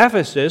 remain at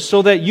Ephesus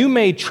so that you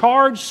may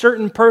charge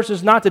certain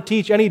persons not to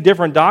teach any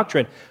different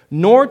doctrine,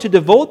 nor to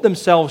devote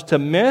themselves to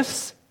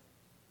myths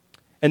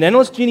and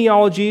endless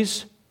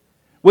genealogies,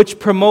 which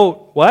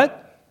promote,"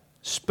 what?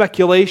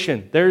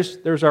 Speculation.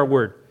 There's our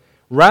word.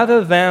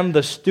 "Rather than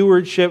the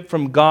stewardship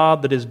from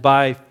God that is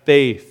by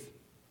faith."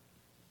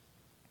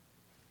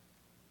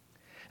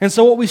 And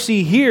so what we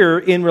see here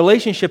in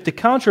relationship to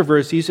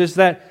controversies is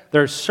that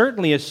they're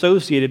certainly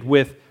associated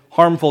with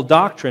harmful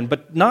doctrine,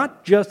 but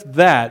not just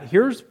that.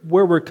 Here's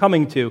where we're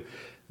coming to.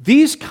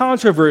 These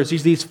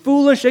controversies, these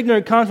foolish,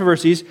 ignorant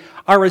controversies,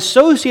 are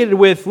associated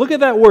with, look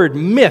at that word,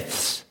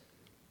 myths.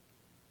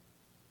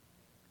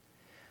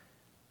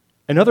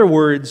 In other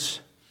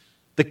words,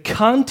 the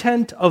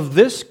content of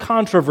this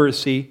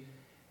controversy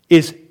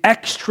is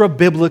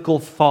extra-biblical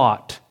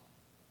thought.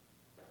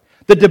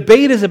 The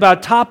debate is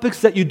about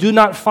topics that you do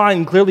not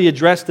find clearly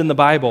addressed in the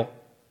Bible.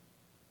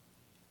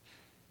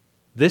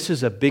 This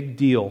is a big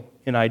deal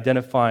in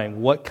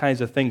identifying what kinds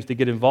of things to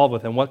get involved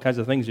with and what kinds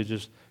of things to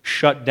just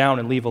shut down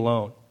and leave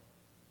alone.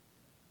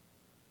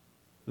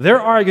 They're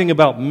arguing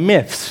about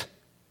myths.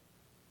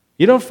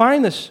 You don't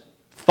find this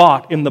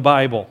thought in the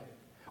Bible.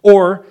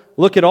 Or,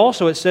 look at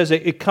also, it says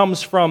it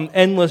comes from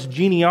endless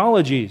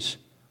genealogies.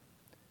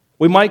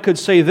 We could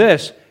say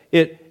this,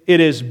 it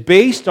is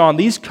based on,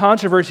 these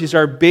controversies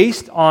are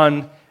based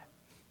on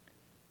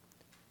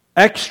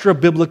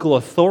extra-biblical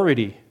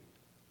authority.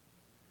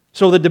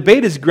 So the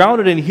debate is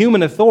grounded in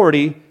human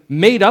authority,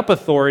 made-up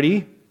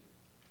authority,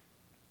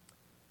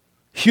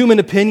 human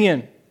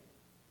opinion,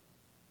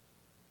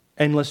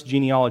 endless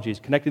genealogies,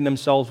 connecting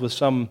themselves with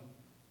some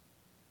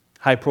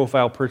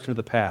high-profile person of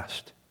the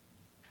past.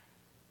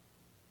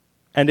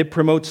 And it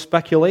promotes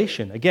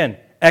speculation. Again,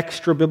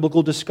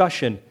 extra-biblical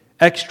discussion,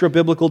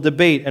 extra-biblical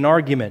debate and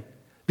argument.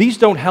 These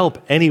don't help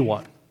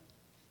anyone.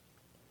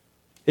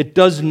 It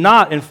does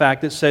not, in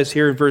fact, it says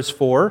here in verse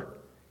 4,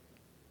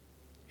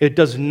 it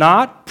does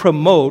not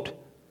promote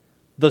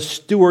the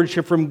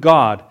stewardship from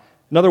God.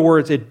 In other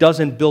words, it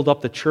doesn't build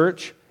up the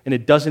church and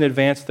it doesn't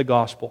advance the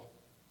gospel.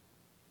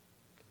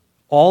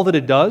 All that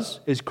it does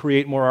is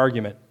create more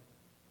argument,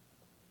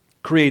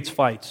 creates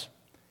fights,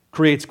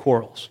 creates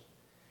quarrels.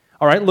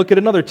 All right, look at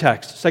another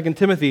text, 2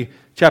 Timothy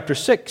chapter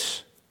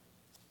 6,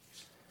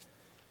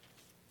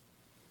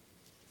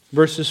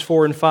 verses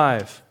 4 and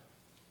 5.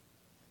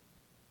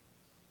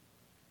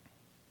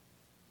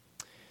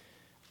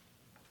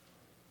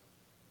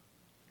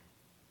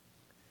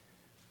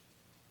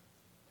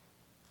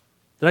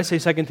 Did I say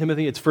 2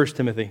 Timothy? It's 1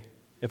 Timothy,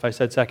 if I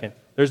said 2nd.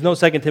 There's no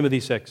 2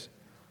 Timothy 6.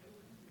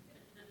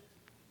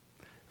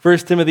 1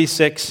 Timothy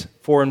 6,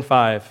 4 and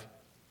 5.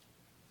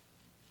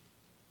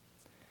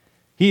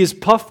 "He is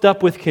puffed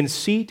up with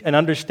conceit and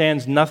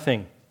understands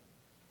nothing.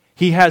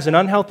 He has an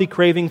unhealthy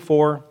craving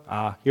for,"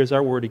 here's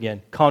our word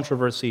again,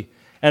 "controversy,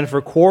 and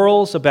for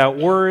quarrels about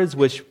words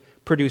which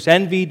produce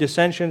envy,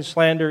 dissension,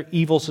 slander,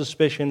 evil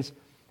suspicions,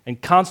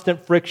 and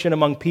constant friction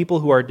among people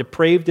who are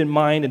depraved in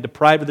mind and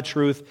deprived of the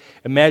truth,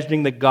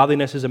 imagining that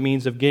godliness is a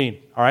means of gain."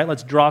 All right,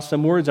 let's draw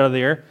some words out of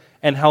there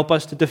and help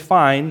us to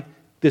define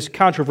this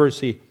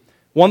controversy.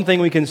 One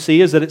thing we can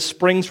see is that it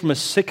springs from a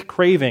sick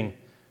craving.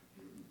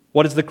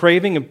 What is the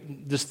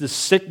craving? This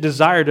sick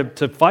desire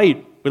to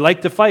fight. We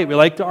like to fight. We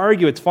like to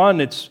argue. It's fun.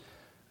 It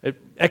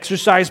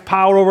exercise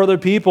power over other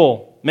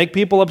people. Make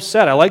people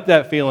upset. I like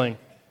that feeling.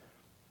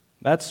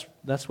 That's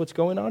what's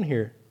going on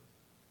here.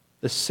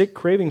 The sick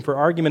craving for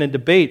argument and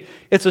debate.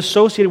 It's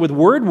associated with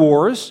word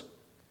wars.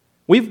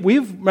 We've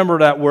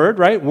remembered that word,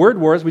 right? Word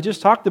wars. We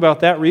just talked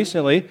about that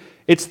recently.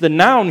 It's the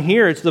noun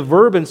here. It's the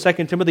verb in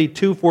 2 Timothy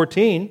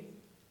 2:14,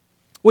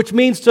 which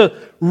means to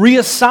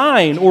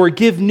reassign or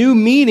give new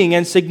meaning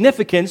and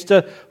significance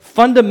to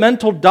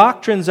fundamental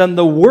doctrines and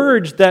the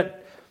words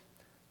that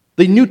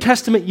the New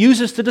Testament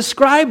uses to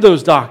describe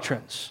those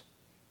doctrines.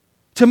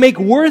 To make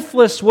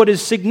worthless what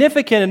is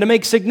significant and to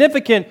make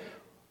significant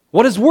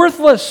what is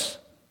worthless.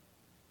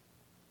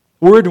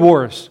 Word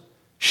wars,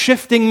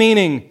 shifting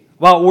meaning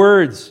about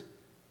words.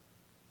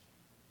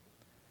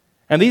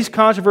 And these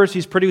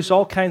controversies produce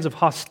all kinds of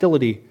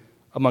hostility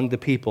among the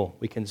people.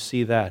 We can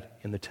see that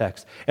in the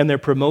text. And they're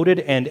promoted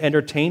and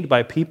entertained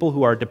by people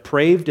who are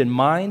depraved in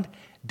mind,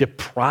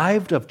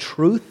 deprived of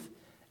truth,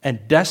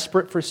 and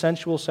desperate for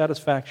sensual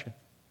satisfaction.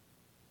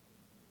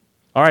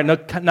 All right,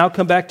 now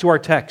come back to our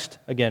text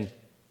again.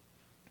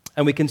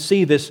 And we can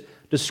see this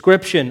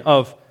description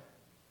of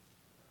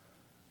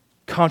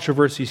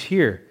controversies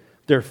here.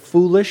 They're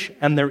foolish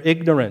and they're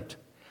ignorant.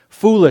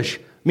 Foolish,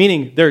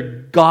 meaning they're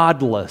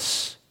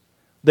godless.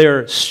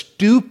 They're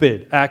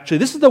stupid, actually.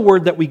 This is the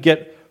word that we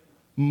get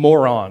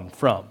moron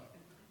from.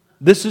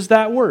 This is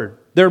that word.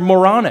 They're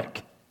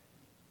moronic.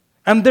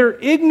 And they're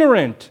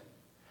ignorant.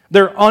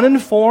 They're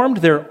uninformed,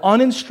 they're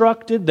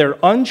uninstructed, they're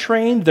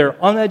untrained, they're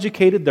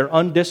uneducated, they're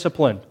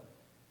undisciplined.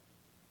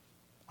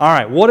 All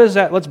right, what is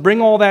that? Let's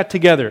bring all that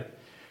together.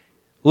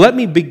 Let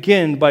me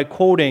begin by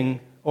quoting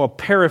or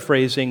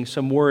paraphrasing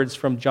some words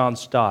from John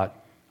Stott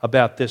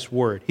about this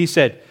word. He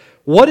said,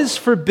 "What is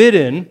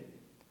forbidden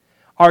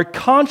are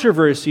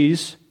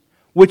controversies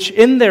which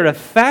in their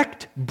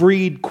effect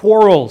breed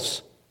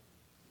quarrels.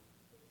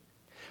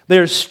 They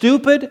are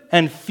stupid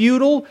and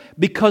futile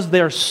because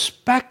they are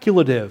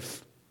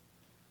speculative.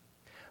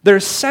 They're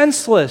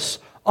senseless,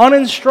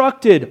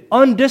 uninstructed,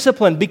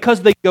 undisciplined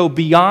because they go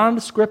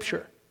beyond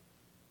Scripture.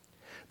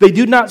 They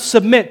do not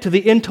submit to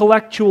the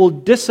intellectual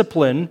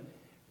discipline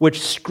which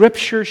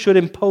Scripture should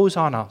impose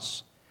on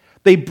us.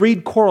 They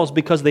breed quarrels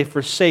because they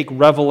forsake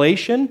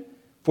revelation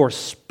for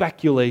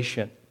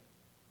speculation.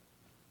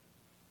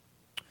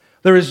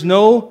 There is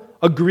no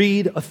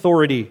agreed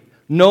authority,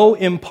 no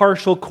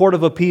impartial court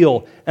of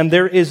appeal, and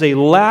there is a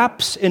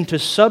lapse into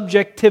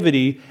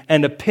subjectivity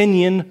and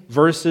opinion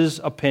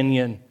versus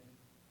opinion.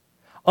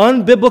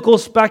 Unbiblical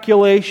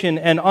speculation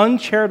and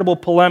uncharitable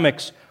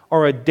polemics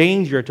are a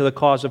danger to the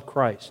cause of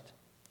Christ."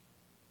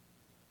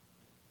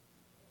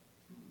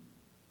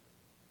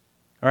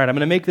 All right, I'm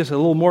going to make this a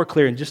little more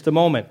clear in just a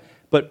moment.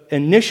 But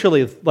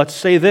initially, let's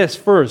say this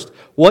first.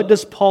 What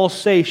does Paul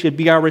say should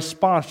be our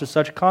response to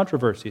such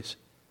controversies?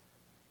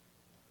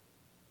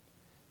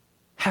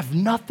 Have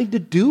nothing to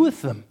do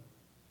with them.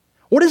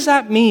 What does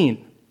that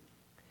mean?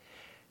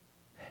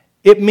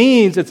 It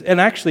means, and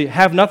actually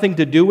have nothing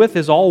to do with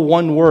is all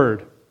one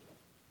word.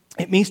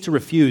 It means to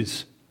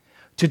refuse,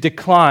 to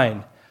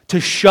decline, to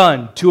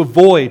shun, to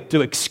avoid,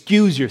 to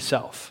excuse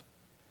yourself.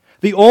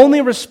 The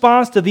only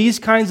response to these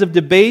kinds of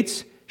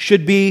debates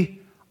should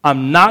be,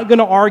 I'm not going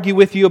to argue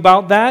with you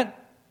about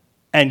that,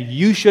 and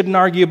you shouldn't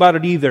argue about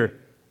it either,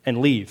 and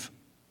leave.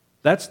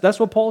 That's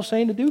what Paul's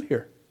saying to do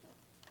here.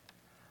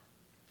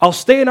 I'll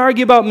stay and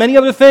argue about many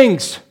other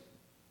things.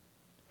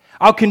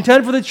 I'll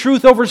contend for the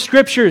truth over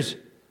Scriptures,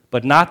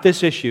 but not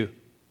this issue.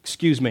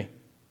 Excuse me,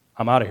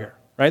 I'm out of here.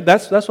 Right?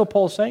 That's what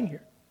Paul's saying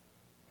here.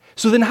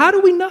 So then how do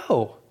we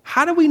know?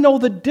 How do we know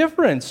the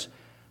difference?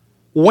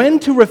 When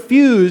to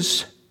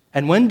refuse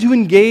and when to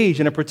engage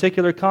in a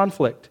particular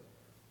conflict?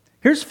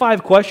 Here's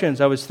 5 questions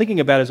I was thinking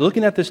about as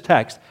looking at this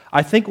text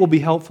I think will be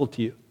helpful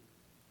to you,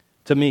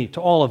 to me,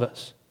 to all of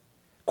us.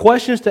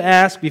 Questions to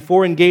ask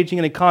before engaging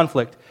in a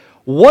conflict.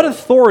 What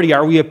authority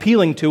are we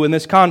appealing to in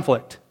this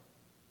conflict?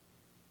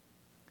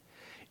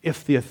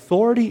 If the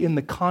authority in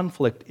the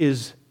conflict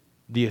is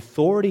the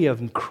authority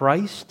of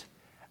Christ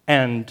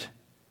and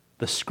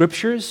the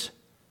Scriptures,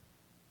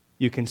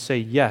 you can say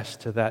yes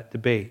to that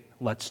debate.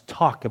 Let's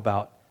talk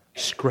about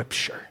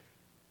Scripture.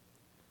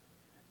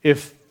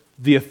 If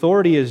the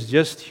authority is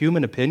just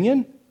human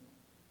opinion,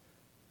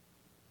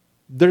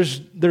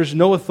 there's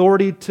no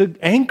authority to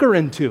anchor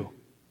into.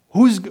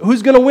 Who's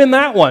going to win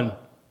that one?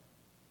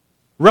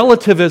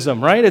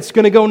 Relativism, right? It's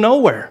going to go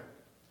nowhere.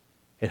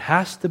 It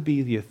has to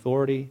be the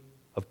authority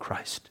of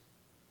Christ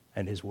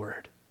and His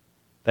Word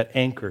that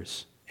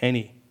anchors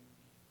any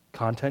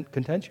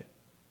contention.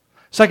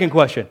 Second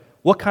question,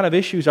 what kind of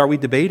issues are we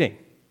debating?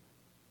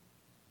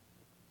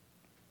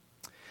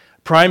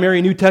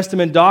 Primary New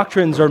Testament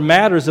doctrines are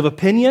matters of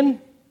opinion.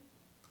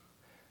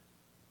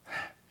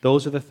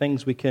 Those are the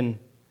things we can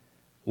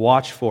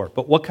watch for.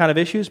 But what kind of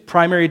issues?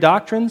 Primary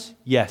doctrines?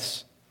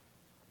 Yes.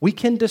 We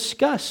can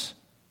discuss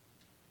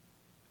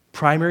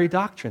primary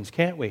doctrines,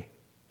 can't we?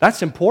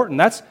 That's important.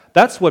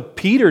 That's what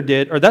Peter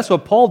did, or that's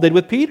what Paul did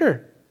with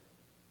Peter.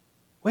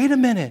 Wait a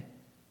minute.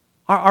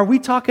 Are we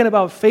talking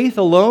about faith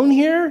alone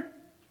here?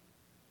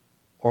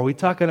 Or are we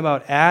talking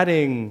about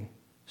adding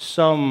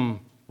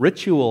some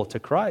ritual to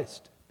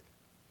Christ?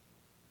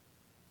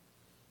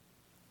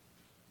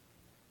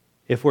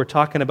 If we're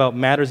talking about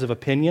matters of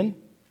opinion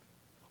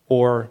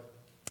or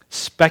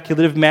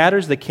speculative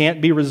matters that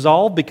can't be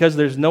resolved because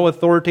there's no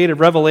authoritative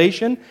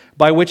revelation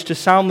by which to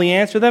soundly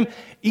answer them,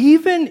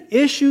 even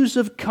issues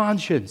of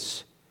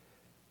conscience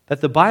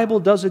that the Bible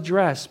does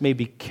address may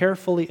be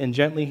carefully and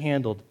gently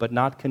handled, but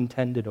not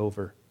contended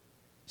over.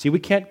 See, we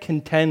can't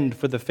contend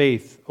for the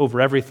faith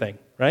over everything,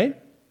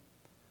 right?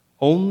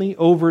 Only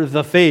over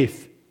the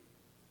faith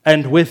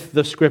and with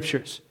the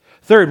Scriptures.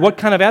 Third, what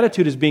kind of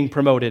attitude is being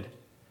promoted?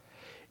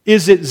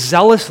 Is it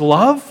zealous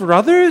love for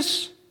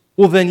others?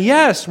 Well, then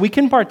yes, we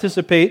can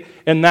participate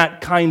in that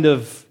kind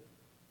of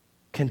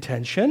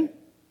contention.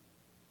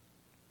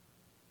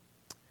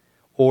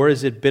 Or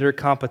is it bitter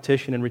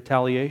competition and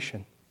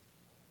retaliation?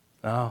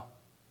 No,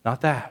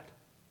 not that.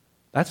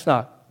 That's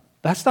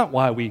not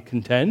why we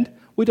contend.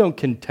 We don't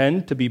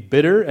contend to be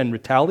bitter and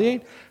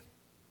retaliate,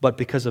 but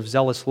because of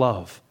zealous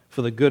love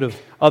for the good of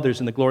others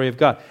and the glory of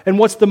God. And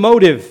what's the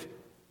motive?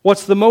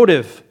 What's the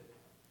motive?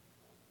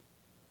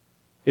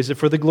 Is it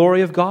for the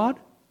glory of God?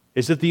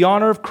 Is it the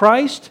honor of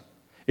Christ?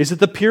 Is it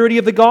the purity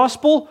of the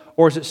gospel?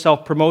 Or is it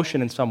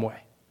self-promotion in some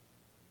way?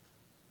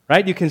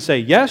 Right? You can say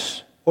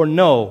yes or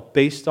no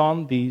based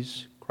on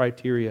these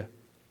criteria.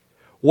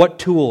 What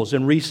tools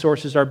and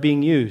resources are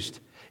being used?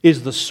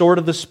 Is the sword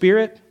of the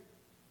Spirit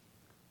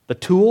the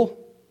tool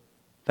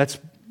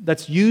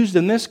that's used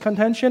in this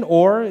contention,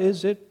 or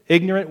is it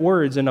ignorant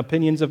words and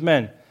opinions of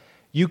men?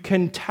 You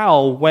can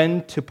tell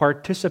when to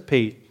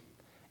participate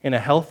in a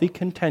healthy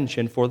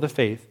contention for the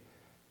faith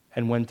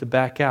and when to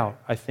back out,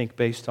 I think,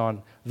 based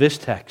on this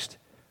text,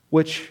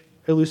 which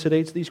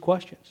elucidates these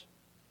questions.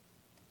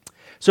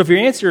 So if your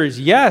answer is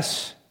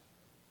yes,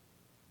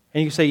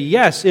 and you say,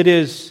 yes, it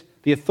is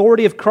the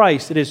authority of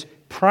Christ, it is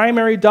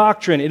primary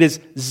doctrine, it is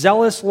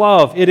zealous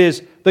love, it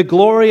is the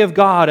glory of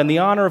God and the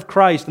honor of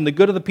Christ and the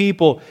good of the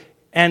people,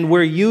 and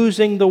we're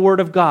using the Word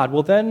of God,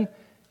 well then,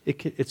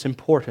 it's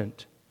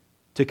important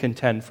to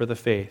contend for the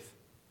faith.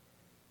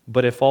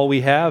 But if all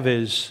we have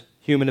is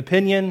human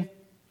opinion,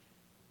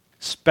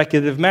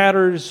 speculative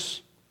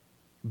matters,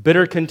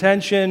 bitter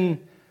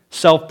contention,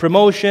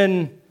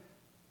 self-promotion,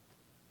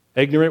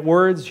 ignorant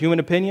words, human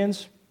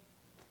opinions,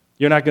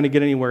 you're not going to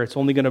get anywhere. It's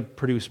only going to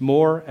produce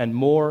more and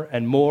more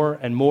and more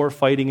and more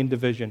fighting and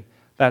division.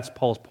 That's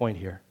Paul's point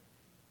here.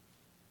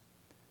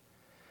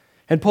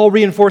 And Paul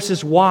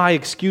reinforces why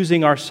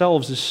excusing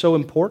ourselves is so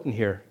important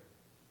here.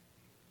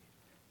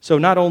 So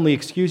not only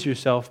excuse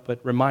yourself, but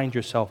remind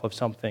yourself of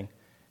something.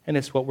 And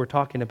it's what we're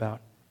talking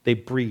about. They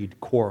breed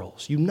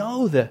quarrels. You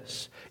know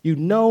this. You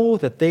know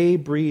that they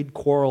breed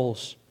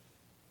quarrels.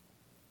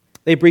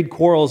 They breed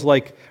quarrels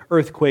like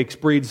earthquakes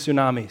breed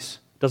tsunamis.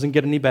 Doesn't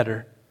get any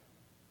better.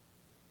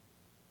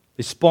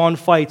 They spawn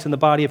fights in the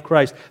body of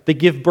Christ. They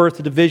give birth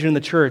to division in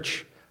the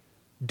church.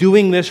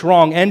 Doing this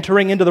wrong,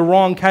 entering into the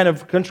wrong kind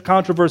of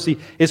controversy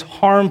is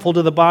harmful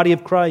to the body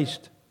of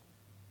Christ.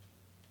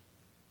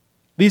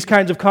 These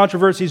kinds of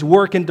controversies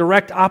work in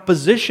direct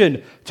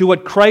opposition to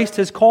what Christ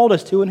has called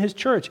us to in His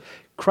church.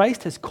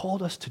 Christ has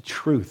called us to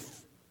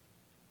truth.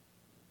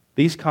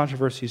 These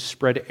controversies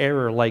spread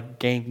error like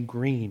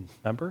gangrene.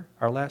 Remember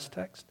our last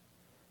text?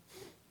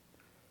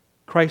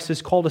 Christ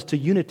has called us to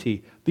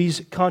unity.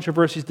 These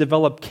controversies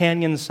develop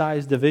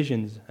canyon-sized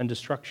divisions and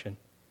destruction.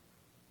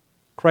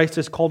 Christ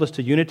has called us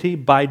to unity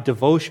by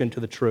devotion to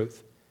the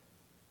truth.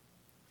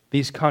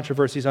 These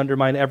controversies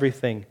undermine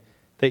everything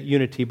that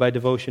unity by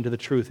devotion to the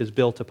truth is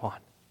built upon.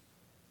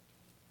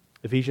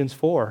 Ephesians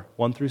 4,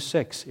 1 through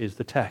 6 is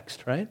the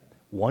text, right?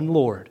 One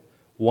Lord,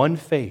 one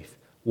faith,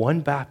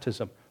 one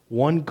baptism,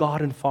 one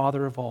God and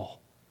Father of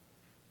all.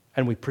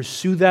 And we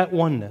pursue that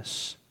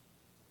oneness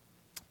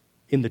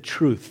in the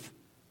truth.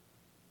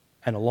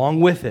 And along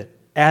with it,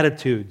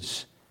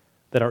 attitudes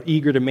that are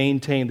eager to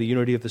maintain the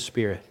unity of the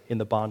Spirit in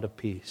the bond of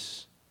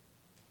peace.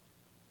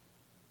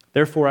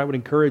 Therefore, I would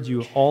encourage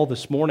you all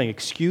this morning,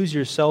 excuse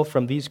yourself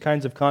from these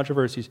kinds of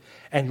controversies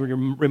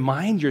and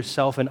remind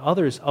yourself and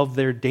others of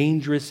their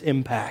dangerous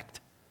impact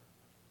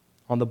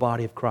on the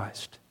body of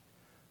Christ.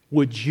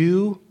 Would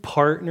you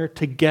partner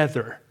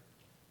together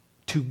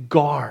to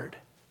guard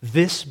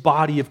this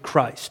body of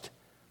Christ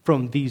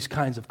from these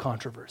kinds of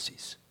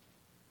controversies?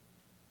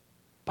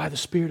 By the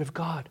Spirit of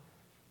God,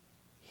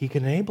 He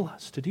can enable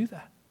us to do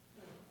that.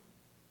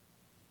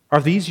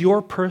 Are these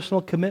your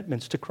personal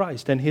commitments to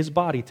Christ and His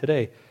body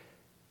today?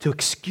 To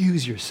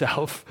excuse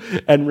yourself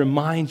and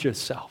remind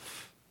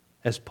yourself,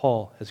 as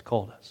Paul has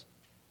called us.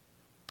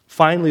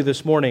 Finally,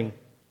 this morning,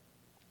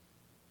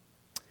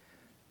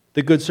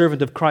 the good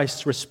servant of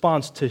Christ's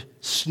response to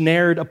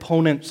snared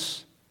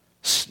opponents.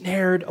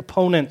 Snared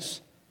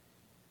opponents.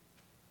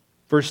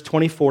 Verse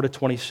 24 to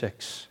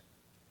 26.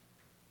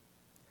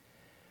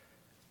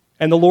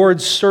 And the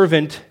Lord's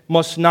servant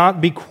must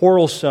not be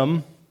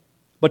quarrelsome,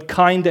 but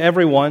kind to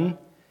everyone,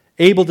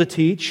 able to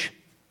teach,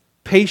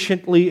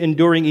 patiently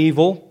enduring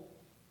evil,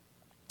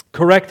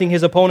 correcting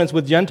his opponents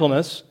with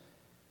gentleness.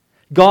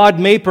 God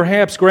may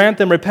perhaps grant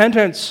them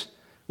repentance,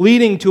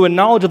 leading to a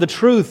knowledge of the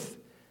truth,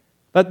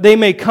 that they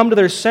may come to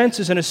their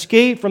senses and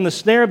escape from the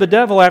snare of the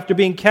devil after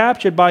being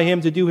captured by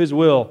him to do his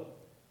will.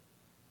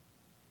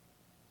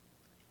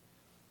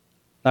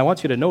 Now I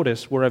want you to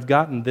notice where I've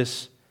gotten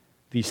these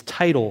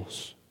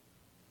titles.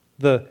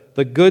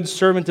 The good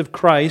servant of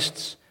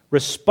Christ's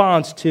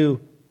response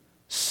to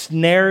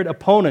snared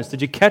opponents.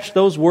 Did you catch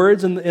those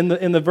words in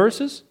the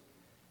verses?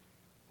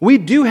 We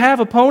do have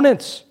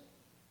opponents.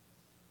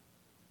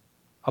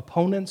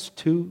 Opponents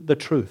to the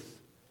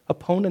truth.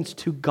 Opponents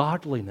to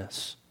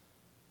godliness.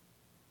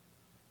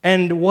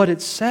 And what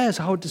it says,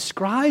 how it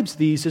describes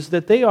these, is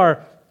that they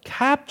are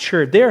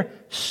captured. They're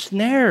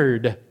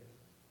snared.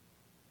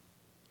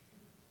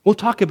 We'll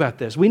talk about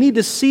this. We need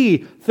to see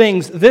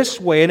things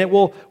this way, and it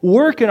will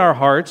work in our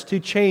hearts to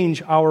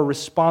change our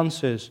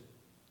responses.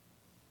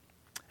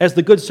 As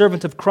the good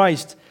servant of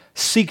Christ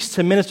seeks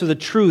to minister the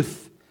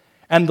truth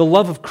and the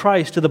love of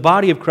Christ to the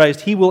body of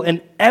Christ, he will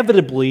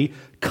inevitably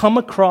come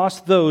across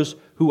those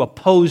who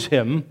oppose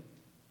him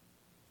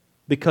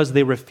because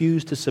they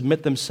refuse to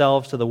submit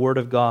themselves to the Word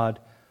of God,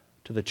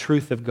 to the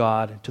truth of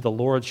God, to the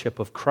lordship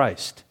of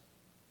Christ.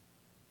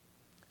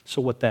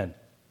 So what then?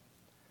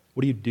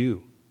 What do you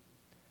do?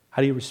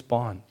 How do you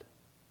respond?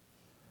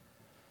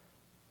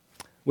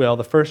 Well,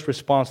 the first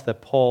response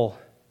that Paul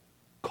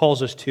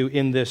calls us to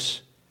in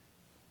this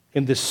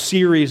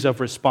series of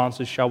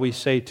responses, shall we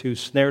say, to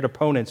snared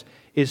opponents,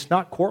 is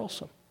not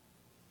quarrelsome.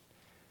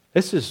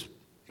 This is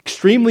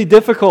extremely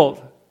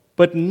difficult,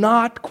 but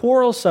not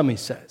quarrelsome, he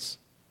says.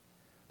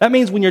 That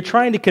means when you're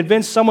trying to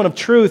convince someone of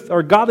truth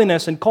or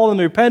godliness and call them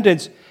to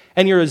repentance,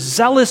 and you're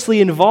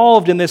zealously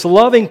involved in this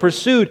loving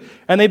pursuit,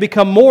 and they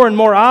become more and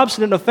more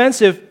obstinate and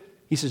offensive,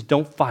 he says,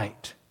 don't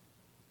fight.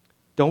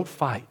 Don't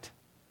fight.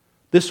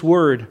 This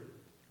word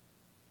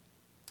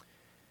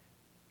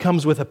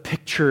comes with a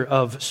picture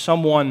of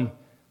someone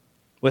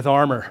with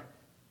armor.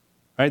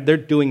 Right? They're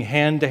doing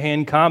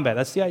hand-to-hand combat.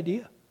 That's the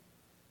idea.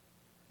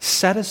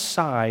 Set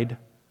aside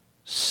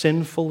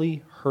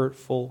sinfully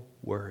hurtful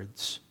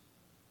words.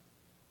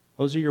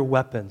 Those are your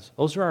weapons.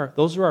 Those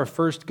are our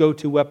first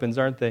go-to weapons,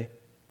 aren't they?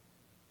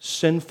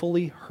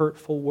 Sinfully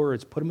hurtful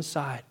words. Put them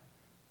aside.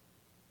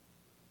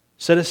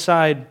 Set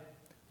aside,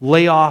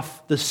 lay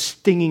off the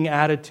stinging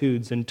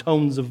attitudes and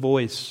tones of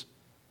voice.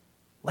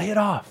 Lay it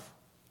off.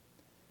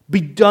 Be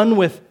done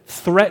with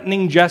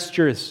threatening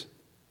gestures.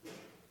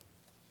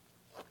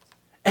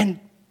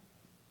 And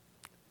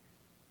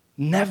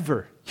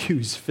never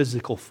use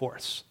physical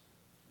force.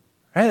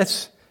 Right?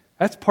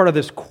 That's part of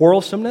this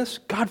quarrelsomeness.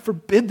 God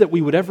forbid that we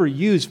would ever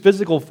use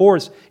physical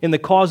force in the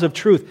cause of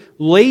truth.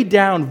 Lay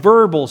down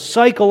verbal,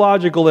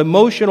 psychological,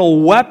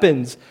 emotional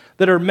weapons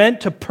that are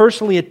meant to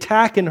personally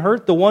attack and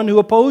hurt the one who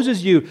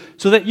opposes you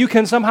so that you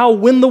can somehow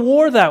win the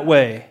war that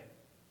way.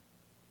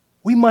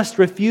 We must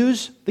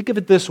refuse, think of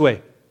it this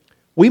way,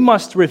 we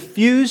must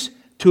refuse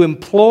to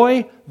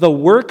employ the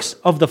works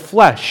of the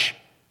flesh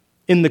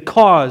in the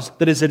cause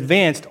that is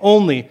advanced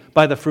only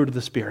by the fruit of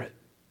the Spirit.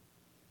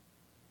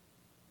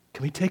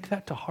 Can we take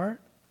that to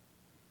heart?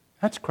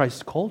 That's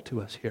Christ's call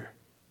to us here.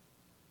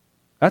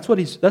 That's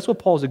what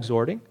Paul's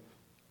exhorting.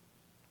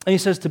 And he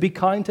says to be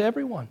kind to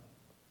everyone.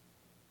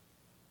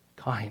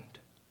 Kind.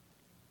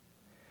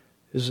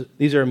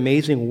 These are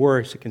amazing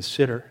words to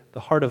consider.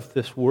 The heart of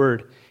this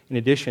word, in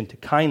addition to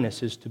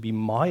kindness, is to be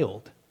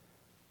mild,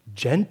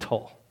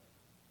 gentle,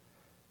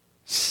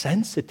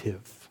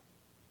 sensitive,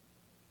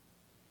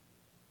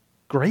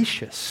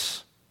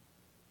 gracious,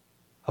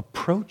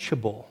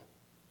 approachable,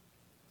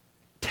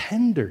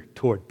 tender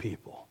toward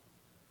people.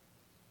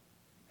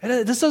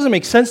 And this doesn't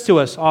make sense to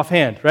us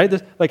offhand,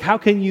 right? Like, how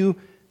can you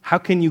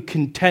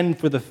contend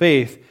for the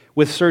faith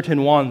with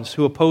certain ones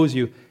who oppose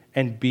you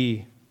and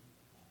be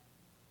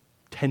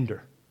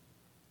tender,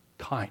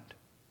 kind?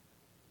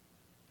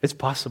 It's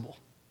possible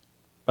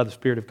by the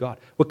Spirit of God.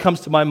 What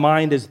comes to my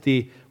mind is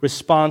the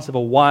response of a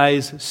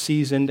wise,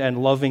 seasoned,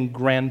 and loving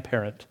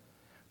grandparent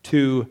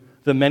to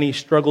the many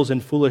struggles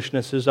and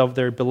foolishnesses of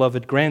their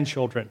beloved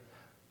grandchildren.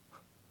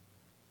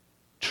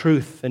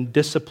 Truth and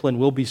discipline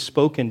will be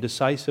spoken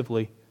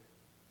decisively,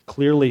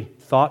 clearly,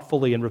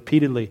 thoughtfully, and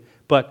repeatedly,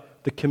 but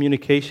the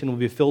communication will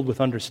be filled with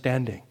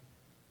understanding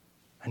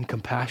and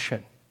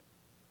compassion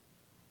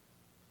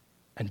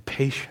and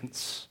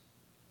patience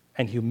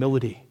and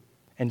humility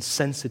and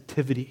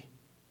sensitivity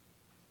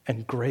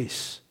and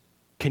grace.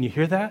 Can you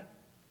hear that?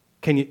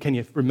 Can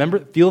you remember,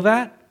 feel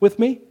that with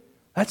me?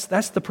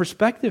 That's the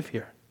perspective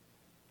here.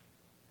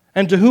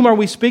 And to whom are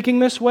we speaking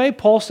this way?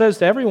 Paul says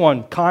to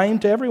everyone,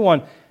 kind to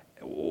everyone.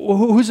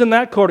 Who's in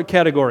that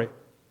category?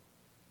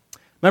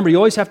 Remember, you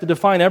always have to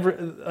define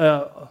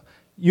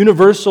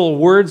universal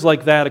words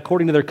like that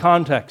according to their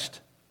context.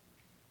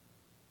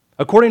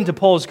 According to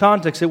Paul's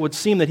context, it would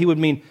seem that he would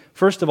mean,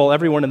 first of all,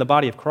 everyone in the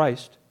body of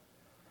Christ.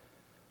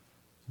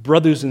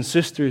 Brothers and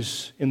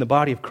sisters in the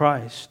body of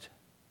Christ.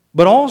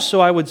 But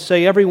also, I would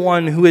say,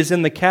 everyone who is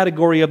in the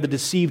category of the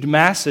deceived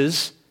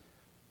masses,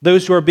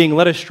 those who are being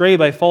led astray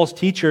by false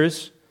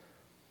teachers.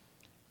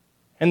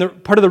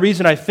 And part of the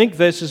reason I think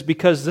this is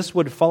because this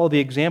would follow the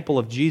example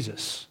of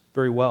Jesus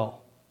very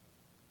well.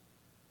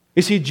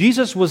 You see,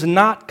 Jesus was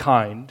not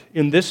kind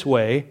in this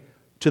way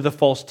to the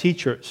false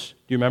teachers.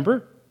 Do you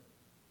remember?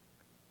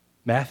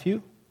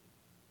 Matthew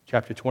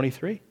chapter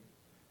 23.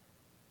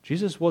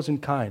 Jesus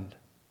wasn't kind.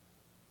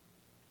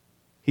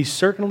 He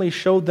certainly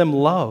showed them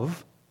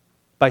love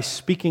by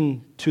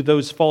speaking to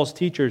those false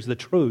teachers the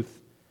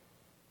truth,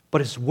 but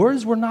his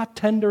words were not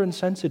tender and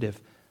sensitive.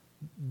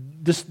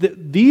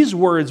 These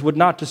words would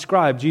not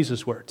describe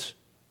Jesus' words.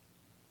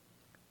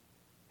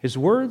 His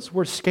words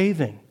were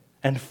scathing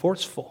and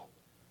forceful.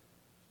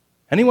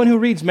 Anyone who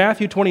reads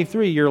Matthew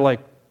 23, you're like,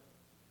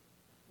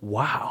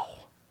 wow,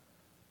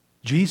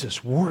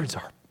 Jesus' words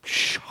are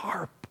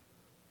sharp.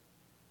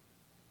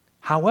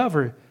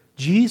 However,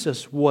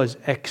 Jesus was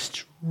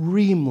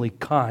extremely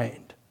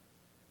kind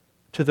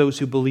to those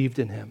who believed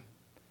in him,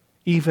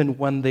 even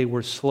when they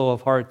were slow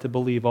of heart to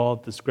believe all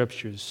that the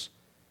Scriptures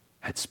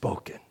had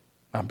spoken.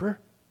 Remember?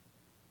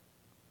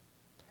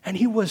 And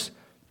he was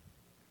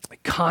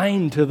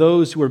kind to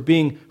those who were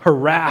being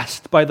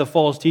harassed by the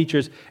false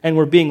teachers and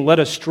were being led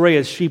astray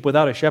as sheep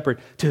without a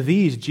shepherd. To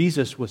these,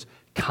 Jesus was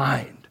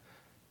kind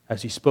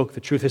as he spoke the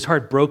truth. His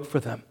heart broke for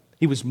them.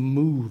 He was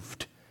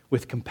moved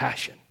with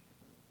compassion.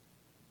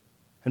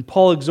 And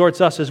Paul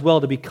exhorts us as well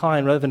to be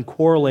kind rather than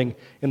quarreling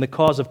in the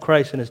cause of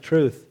Christ and His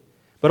truth.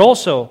 But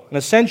also, an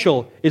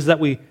essential is that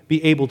we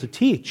be able to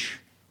teach.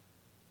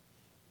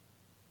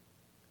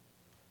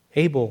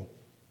 Able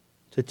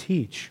to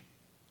teach.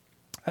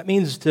 That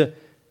means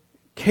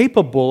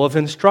capable of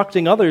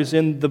instructing others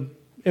in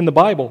the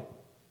Bible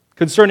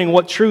concerning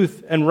what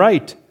truth and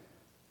right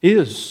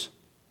is.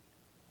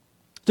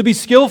 To be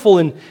skillful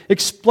in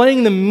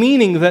explaining the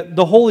meaning that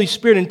the Holy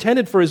Spirit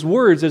intended for His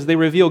words as they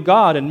reveal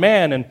God and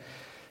man and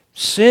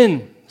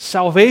sin,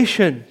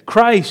 salvation,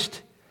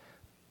 Christ,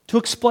 to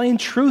explain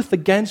truth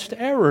against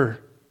error.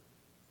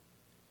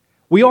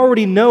 We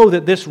already know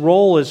that this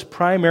role is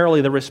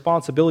primarily the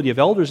responsibility of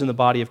elders in the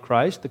body of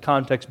Christ. The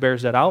context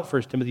bears that out.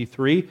 1 Timothy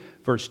 3,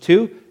 verse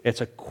 2.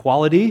 It's a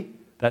quality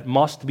that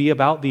must be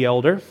about the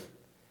elder.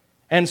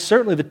 And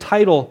certainly the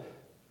title,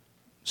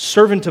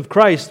 servant of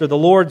Christ, or the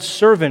Lord's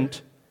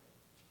servant,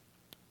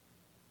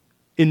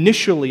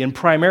 initially and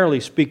primarily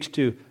speaks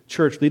to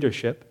church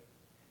leadership.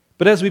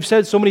 But as we've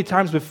said so many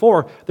times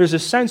before, there's a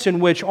sense in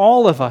which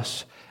all of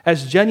us,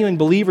 as genuine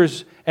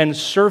believers and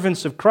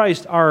servants of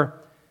Christ,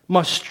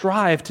 must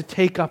strive to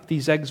take up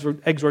these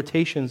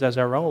exhortations as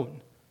our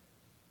own,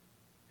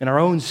 in our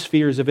own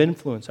spheres of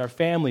influence, our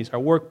families, our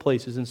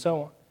workplaces, and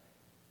so on.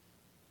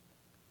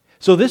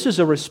 So this is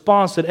a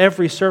response that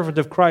every servant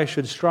of Christ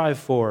should strive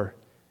for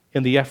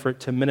in the effort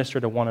to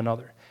minister to one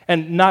another.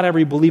 And not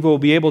every believer will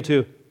be able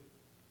to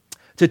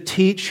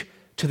teach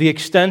to the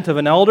extent of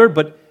an elder,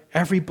 but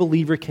every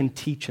believer can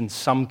teach in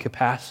some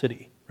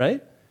capacity,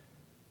 right?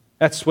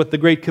 That's what the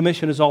Great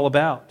Commission is all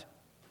about.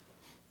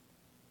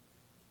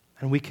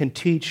 And we can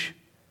teach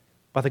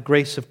by the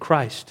grace of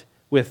Christ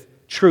with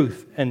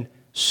truth and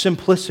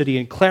simplicity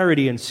and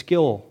clarity and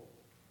skill.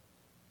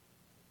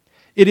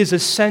 It is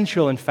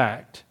essential, in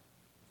fact,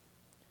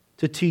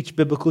 to teach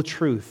biblical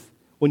truth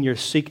when you're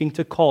seeking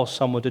to call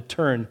someone to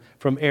turn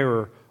from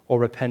error or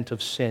repent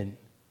of sin.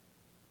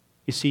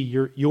 You see,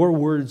 your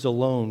words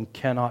alone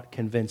cannot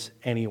convince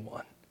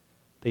anyone.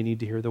 They need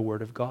to hear the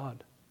Word of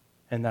God,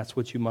 and that's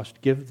what you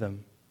must give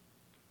them.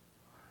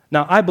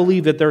 Now, I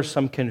believe that there's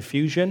some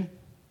confusion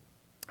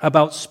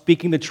about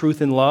speaking the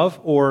truth in love,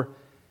 or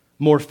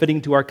more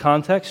fitting to our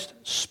context,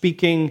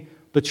 speaking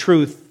the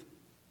truth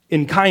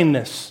in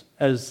kindness,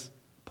 as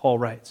Paul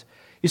writes.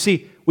 You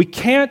see, we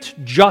can't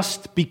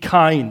just be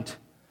kind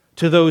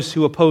to those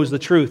who oppose the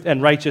truth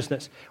and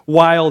righteousness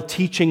while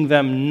teaching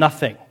them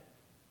nothing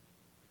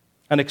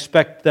and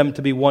expect them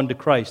to be won to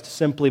Christ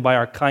simply by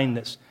our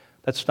kindness.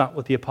 That's not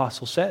what the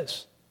apostle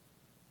says.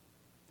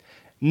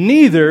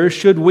 Neither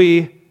should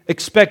we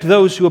expect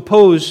those who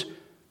oppose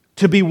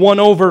to be won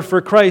over for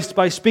Christ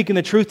by speaking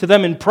the truth to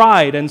them in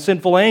pride and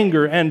sinful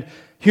anger and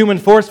human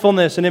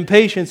forcefulness and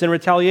impatience and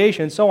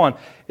retaliation and so on.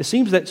 It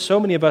seems that so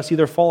many of us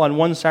either fall on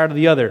one side or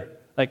the other.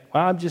 Like,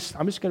 well, I'm just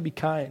going to be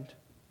kind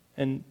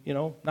and,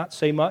 not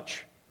say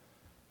much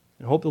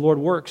and hope the Lord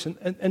works.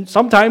 And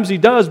sometimes He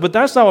does, but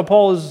that's not what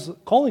Paul is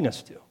calling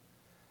us to.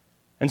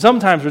 And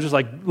sometimes we're just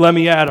like, let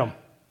me at him.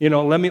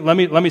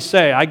 Let me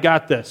say, I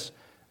got this.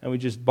 And we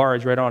just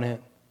barge right on in.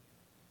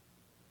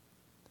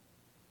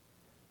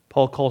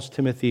 Paul calls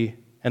Timothy,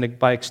 and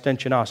by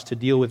extension us, to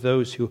deal with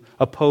those who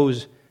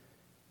oppose,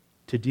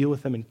 to deal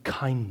with them in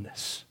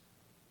kindness.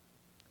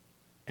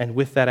 And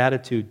with that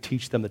attitude,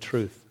 teach them the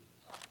truth.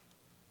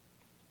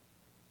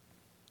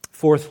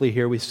 Fourthly,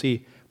 here we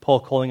see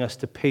Paul calling us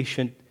to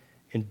patient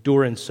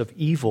endurance of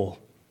evil.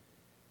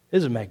 This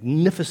is a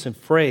magnificent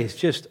phrase,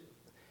 just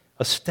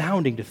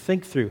astounding to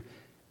think through.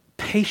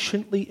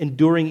 Patiently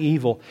enduring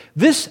evil.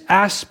 This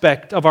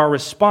aspect of our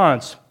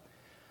response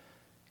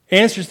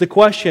answers the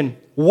question,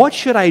 what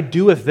should I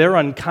do if they're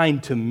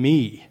unkind to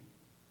me?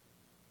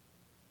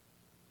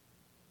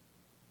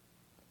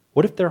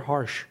 What if they're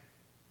harsh,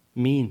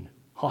 mean,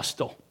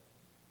 hostile,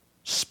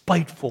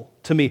 spiteful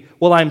to me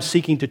while I'm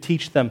seeking to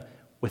teach them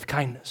with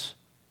kindness?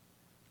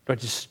 Do I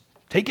just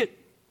take it?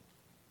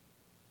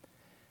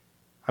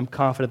 I'm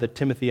confident that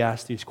Timothy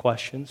asked these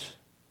questions,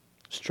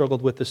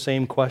 struggled with the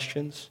same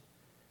questions,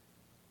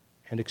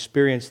 and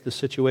experienced the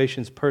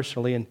situations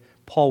personally, and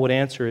Paul would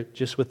answer it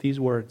just with these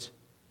words: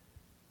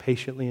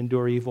 patiently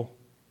endure evil.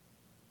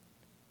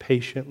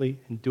 Patiently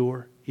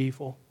endure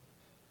evil.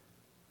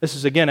 This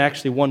is, again,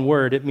 actually one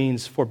word. It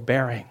means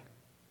forbearing.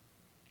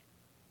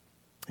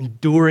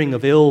 Enduring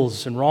of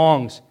ills and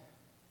wrongs.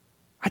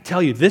 I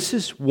tell you, this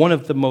is one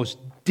of the most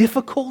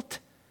difficult,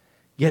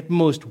 yet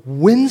most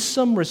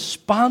winsome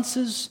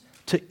responses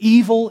to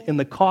evil in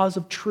the cause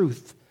of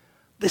truth.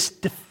 This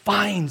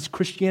defines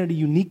Christianity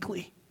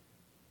uniquely.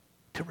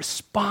 To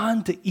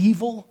respond to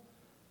evil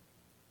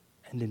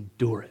and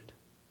endure it.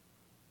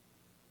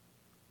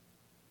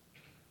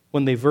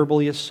 When they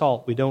verbally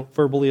assault, we don't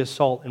verbally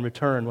assault in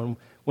return.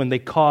 When they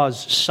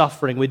cause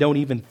suffering, we don't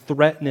even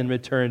threaten in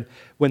return.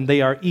 When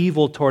they are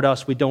evil toward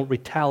us, we don't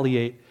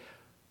retaliate.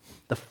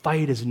 The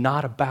fight is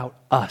not about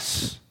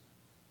us.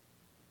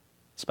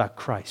 It's about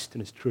Christ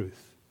and His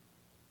truth.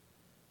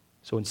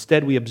 So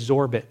instead, we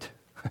absorb it.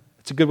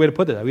 That's a good way to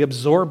put it. We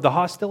absorb the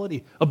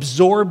hostility,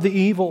 absorb the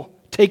evil,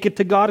 take it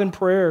to God in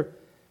prayer,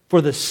 for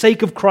the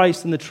sake of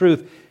Christ and the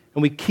truth.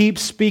 And we keep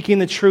speaking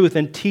the truth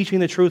and teaching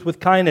the truth with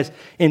kindness.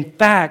 In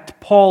fact,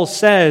 Paul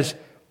says,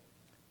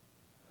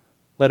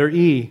 letter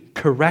E,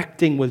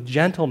 correcting with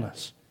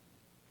gentleness.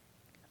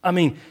 I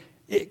mean,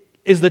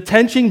 is the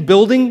tension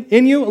building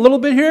in you a little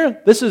bit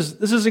here? This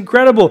is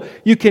incredible.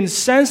 You can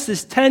sense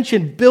this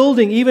tension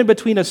building even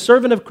between a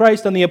servant of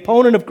Christ and the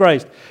opponent of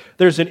Christ.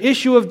 There's an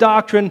issue of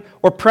doctrine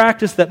or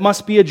practice that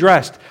must be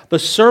addressed. The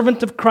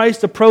servant of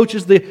Christ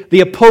approaches the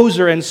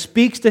opposer and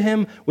speaks to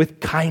him with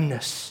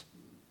kindness.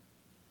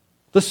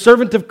 The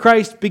servant of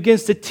Christ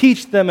begins to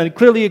teach them and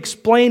clearly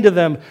explain to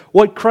them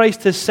what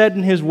Christ has said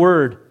in His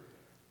Word.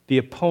 The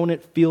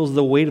opponent feels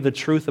the weight of the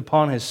truth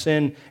upon his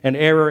sin and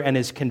error and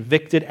is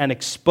convicted and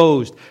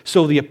exposed.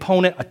 So the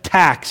opponent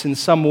attacks in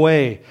some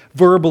way,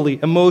 verbally,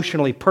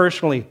 emotionally,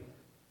 personally.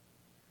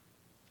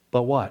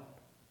 But what?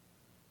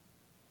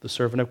 The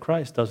servant of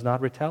Christ does not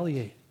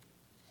retaliate.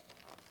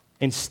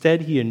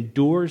 Instead, he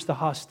endures the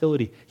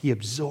hostility. He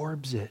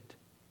absorbs it.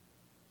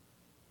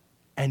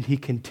 And he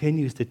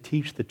continues to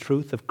teach the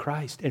truth of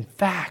Christ. In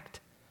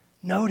fact,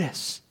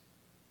 notice,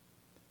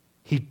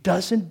 he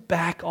doesn't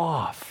back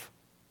off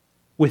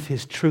with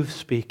his truth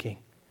speaking,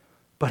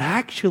 but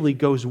actually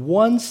goes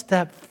one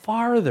step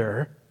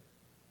farther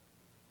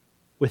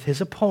with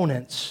his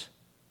opponents.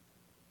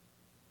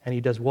 And he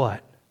does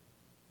what?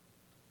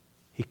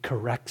 He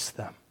corrects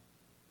them.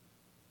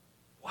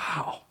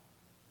 Wow.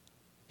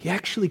 He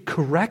actually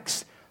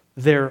corrects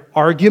their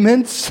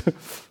arguments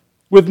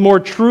with more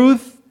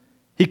truth.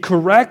 He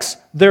corrects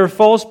their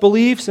false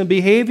beliefs and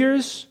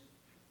behaviors.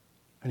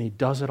 And he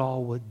does it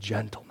all with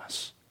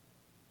gentleness.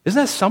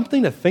 Isn't that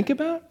something to think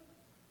about?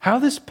 How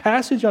this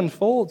passage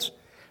unfolds.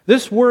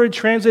 This word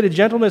translated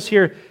gentleness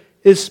here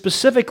is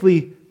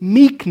specifically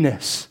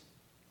meekness.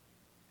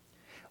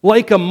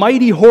 Like a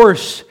mighty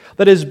horse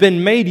that has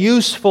been made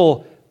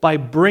useful by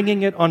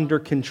bringing it under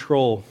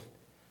control.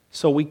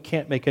 So we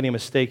can't make any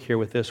mistake here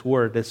with this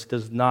word. This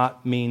does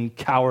not mean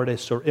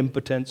cowardice or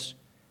impotence.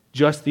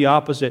 Just the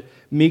opposite.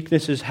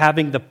 Meekness is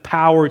having the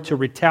power to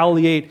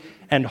retaliate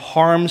and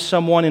harm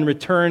someone in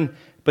return,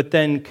 but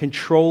then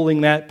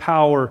controlling that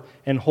power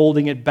and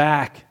holding it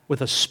back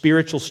with a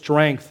spiritual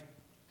strength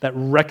that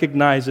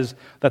recognizes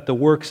that the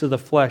works of the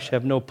flesh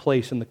have no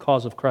place in the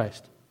cause of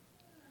Christ,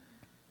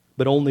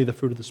 but only the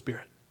fruit of the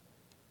Spirit.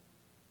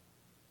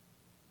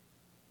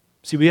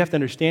 See, we have to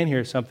understand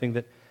here something,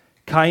 that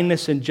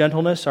kindness and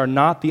gentleness are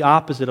not the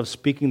opposite of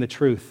speaking the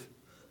truth.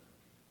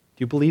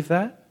 Do you believe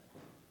that?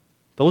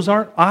 Those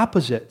aren't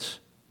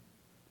opposites.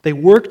 They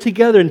work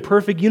together in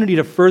perfect unity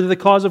to further the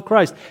cause of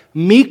Christ.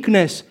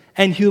 Meekness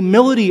and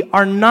humility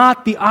are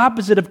not the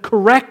opposite of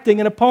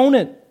correcting an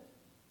opponent.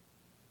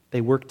 They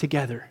work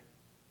together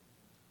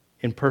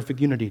in perfect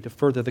unity to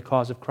further the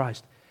cause of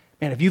Christ.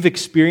 Man, if you've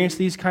experienced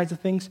these kinds of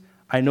things,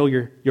 I know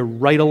you're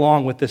right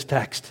along with this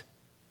text.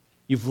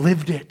 You've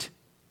lived it.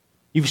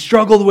 You've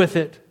struggled with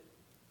it.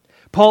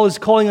 Paul is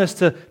calling us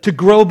to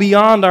grow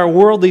beyond our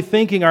worldly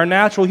thinking, our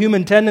natural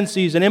human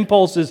tendencies and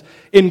impulses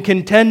in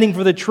contending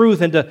for the truth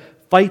and to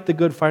fight the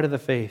good fight of the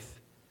faith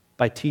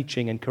by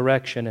teaching and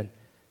correction and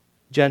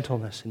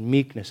gentleness and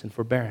meekness and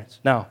forbearance.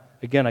 Now,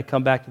 again, I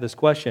come back to this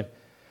question.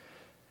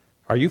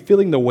 Are you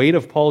feeling the weight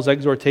of Paul's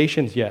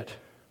exhortations yet?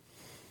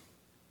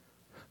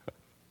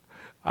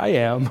 I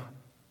am.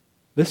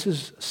 This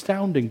is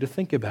astounding to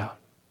think about.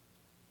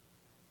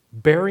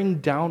 Bearing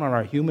down on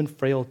our human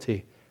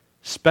frailty,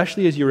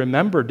 especially as you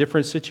remember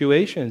different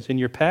situations in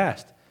your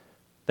past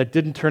that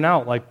didn't turn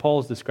out like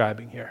Paul's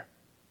describing here.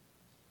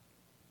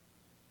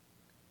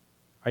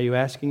 Are you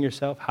asking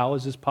yourself, how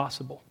is this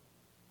possible?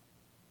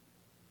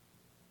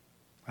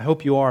 I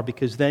hope you are,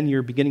 because then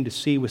you're beginning to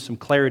see with some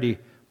clarity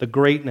the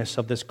greatness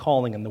of this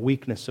calling and the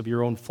weakness of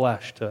your own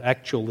flesh to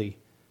actually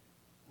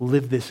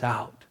live this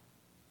out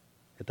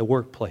at the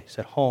workplace,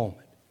 at home,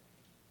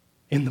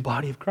 in the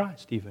body of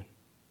Christ even.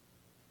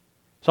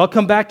 So I'll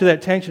come back to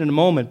that tension in a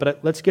moment, but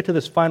let's get to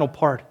this final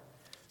part,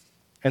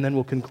 and then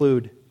we'll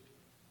conclude.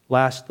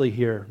 Lastly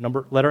here,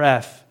 letter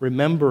F,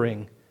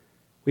 remembering.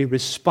 We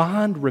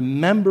respond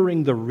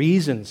remembering the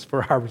reasons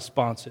for our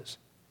responses.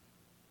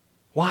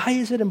 Why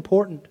is it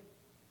important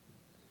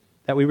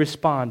that we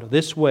respond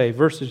this way?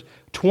 Verses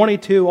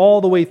 22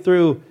 all the way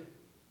through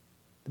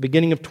the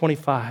beginning of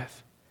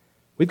 25.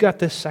 We've got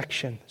this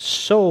section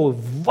so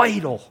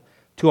vital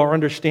to our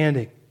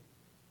understanding.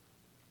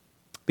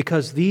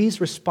 Because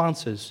these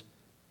responses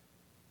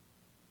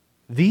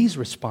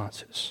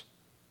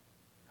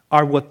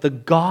are what the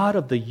God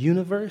of the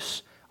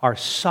universe, our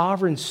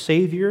sovereign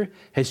Savior,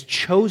 has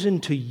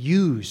chosen to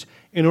use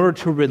in order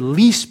to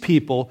release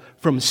people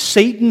from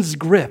Satan's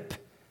grip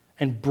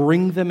and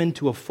bring them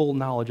into a full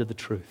knowledge of the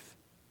truth.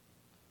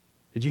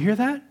 Did you hear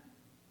that?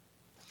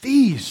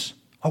 These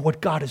are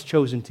what God has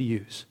chosen to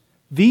use.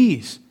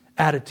 These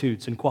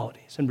attitudes and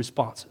qualities and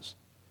responses.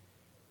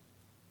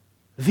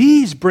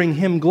 These bring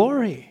Him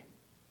glory.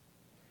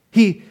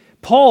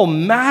 Paul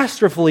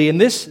masterfully, in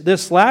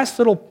this last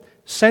little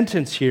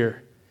sentence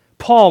here,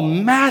 Paul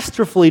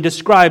masterfully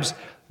describes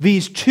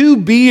these two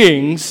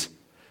beings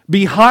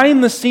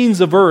behind the scenes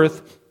of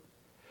earth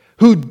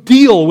who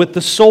deal with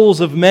the souls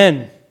of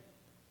men.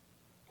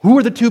 Who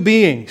are the two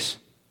beings?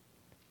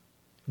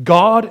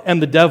 God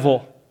and the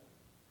devil.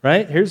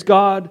 Right? Here's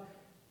God.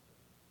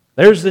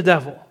 There's the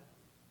devil.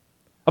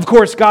 Of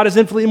course, God is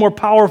infinitely more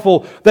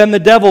powerful than the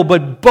devil,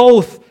 but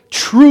both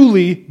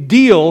truly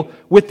deal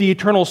with the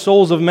eternal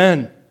souls of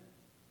men.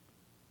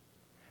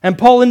 And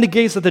Paul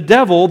indicates that the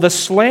devil, the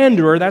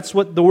slanderer, that's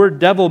what the word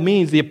devil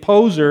means, the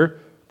opposer,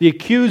 the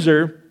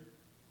accuser,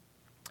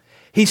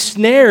 he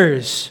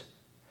snares.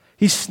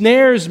 He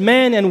snares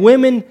men and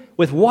women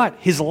with what?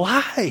 His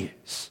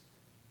lies.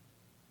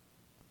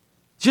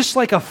 Just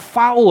like a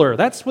fowler,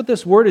 that's what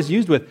this word is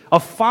used with. A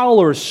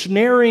fowler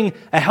snaring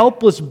a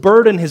helpless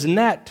bird in his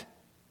net.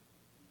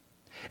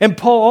 And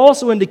Paul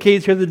also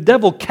indicates here that the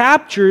devil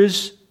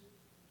captures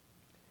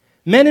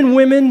men and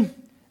women.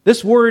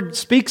 This word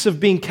speaks of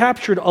being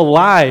captured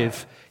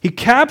alive. He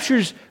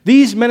captures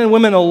these men and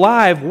women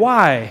alive.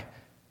 Why?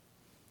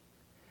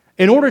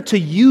 In order to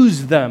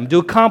use them to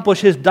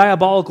accomplish his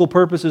diabolical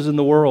purposes in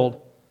the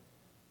world.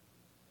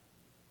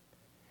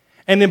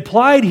 And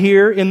implied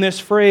here in this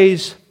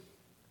phrase,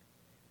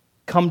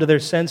 come to their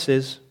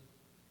senses,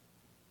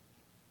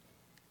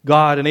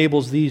 God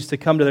enables these to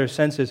come to their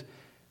senses.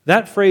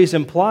 That phrase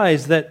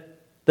implies that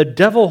the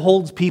devil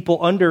holds people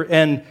under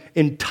an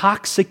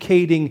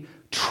intoxicating,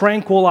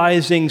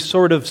 tranquilizing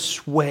sort of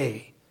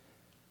sway.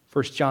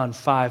 1 John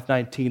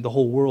 5:19, the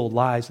whole world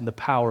lies in the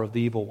power of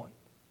the evil one,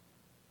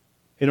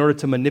 in order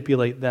to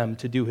manipulate them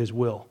to do his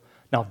will.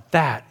 Now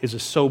that is a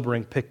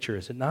sobering picture,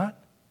 is it not?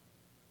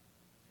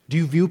 Do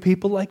you view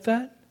people like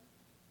that?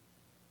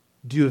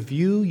 Do you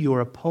view your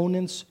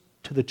opponents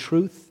to the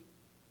truth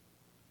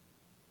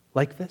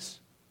like this?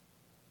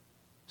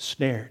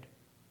 Snared,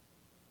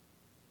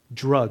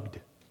 drugged,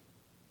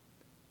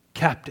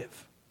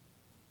 captive,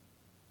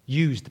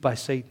 used by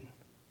Satan.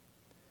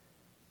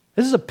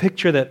 This is a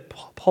picture that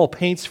Paul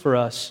paints for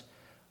us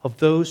of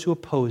those who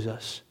oppose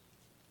us,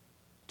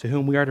 to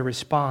whom we are to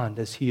respond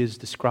as he is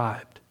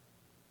described.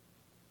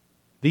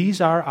 These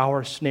are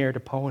our snared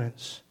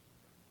opponents.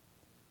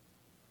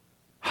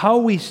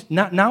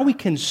 Now we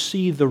can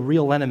see the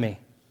real enemy,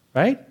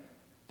 right?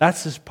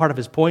 That's just part of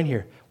his point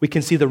here. We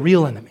can see the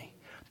real enemy.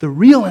 The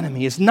real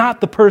enemy is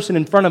not the person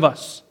in front of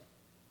us.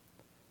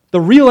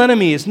 The real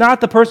enemy is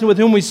not the person with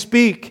whom we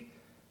speak,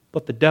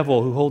 but the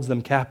devil who holds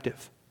them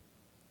captive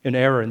in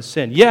error and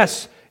sin.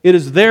 Yes, it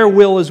is their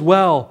will as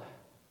well.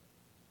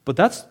 But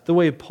that's the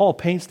way Paul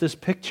paints this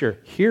picture.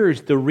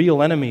 Here's the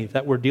real enemy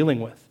that we're dealing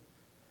with.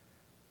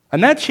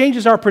 And that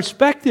changes our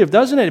perspective,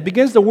 doesn't it? It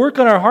begins to work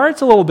on our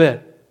hearts a little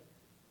bit.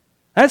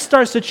 That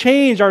starts to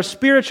change our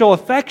spiritual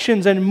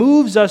affections and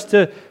moves us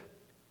to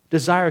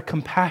desire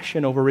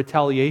compassion over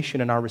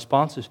retaliation in our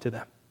responses to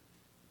them.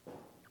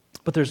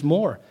 But there's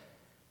more.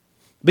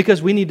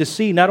 Because we need to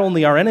see not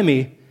only our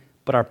enemy,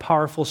 but our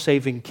powerful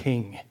saving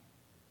King.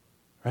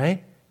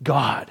 Right?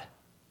 God.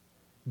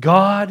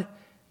 God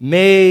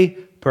may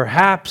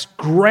perhaps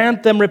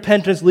grant them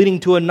repentance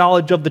leading to a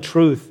knowledge of the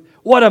truth.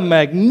 What a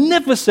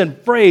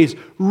magnificent phrase,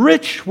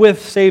 rich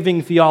with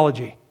saving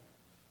theology.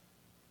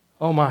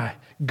 Oh my.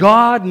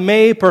 God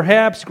may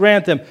perhaps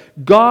grant them.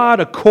 God,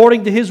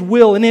 according to his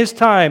will in his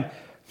time,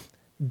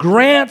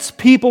 grants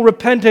people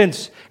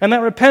repentance. And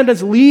that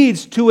repentance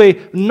leads to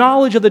a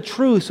knowledge of the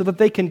truth so that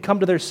they can come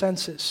to their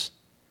senses.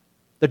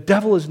 The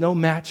devil is no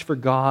match for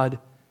God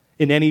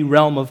in any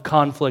realm of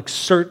conflict,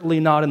 certainly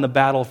not in the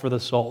battle for the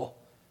soul.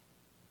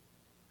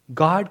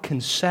 God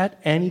can set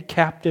any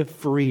captive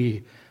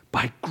free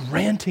by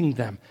granting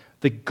them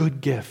the good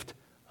gift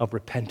of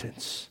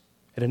repentance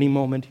at any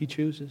moment he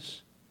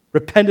chooses.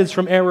 Repentance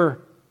from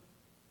error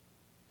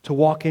to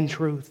walk in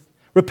truth.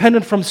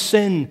 Repentance from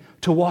sin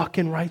to walk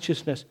in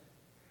righteousness.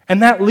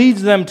 And that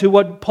leads them to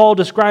what Paul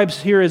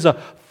describes here as a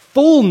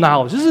full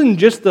knowledge. This isn't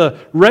just the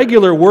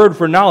regular word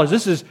for knowledge.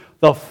 This is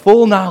the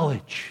full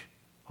knowledge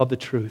of the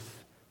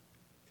truth.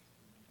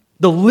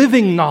 The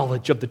living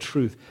knowledge of the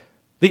truth.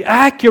 The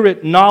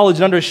accurate knowledge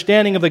and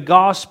understanding of the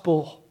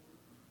gospel,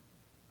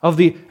 of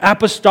the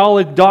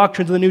apostolic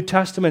doctrines of the New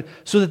Testament,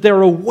 so that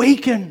they're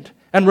awakened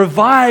and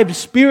revived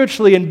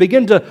spiritually and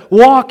begin to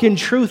walk in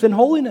truth and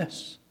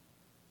holiness.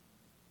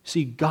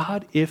 See,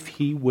 God, if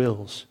he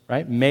wills,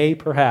 right, may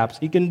perhaps,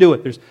 he can do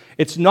it.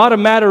 It's not a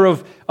matter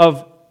of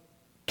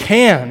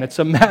can, it's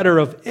a matter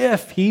of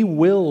if he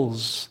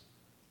wills.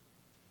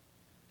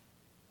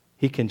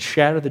 He can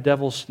shatter the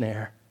devil's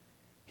snare.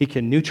 He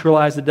can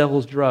neutralize the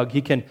devil's drug.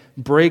 He can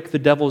break the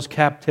devil's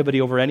captivity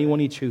over anyone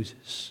he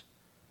chooses.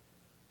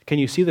 Can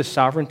you see the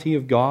sovereignty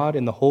of God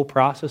in the whole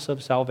process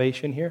of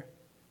salvation here?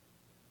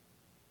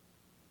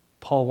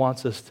 Paul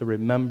wants us to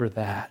remember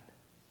that.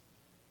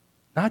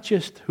 Not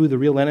just who the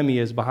real enemy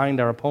is behind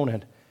our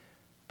opponent,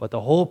 but the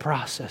whole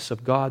process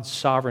of God's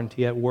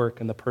sovereignty at work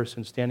in the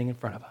person standing in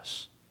front of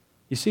us.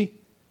 You see,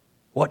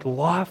 what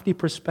lofty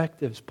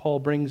perspectives Paul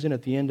brings in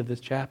at the end of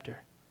this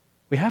chapter.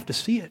 We have to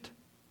see it.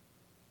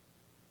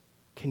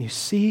 Can you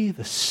see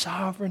the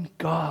sovereign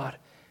God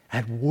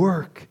at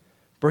work,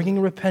 bringing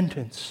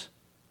repentance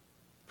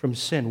from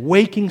sin,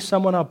 waking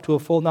someone up to a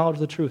full knowledge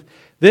of the truth.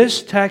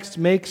 This text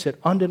makes it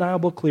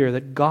undeniably clear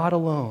that God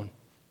alone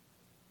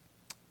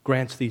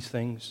grants these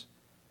things,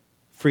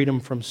 freedom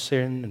from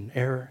sin and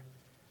error.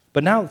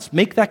 But now let's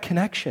make that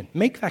connection.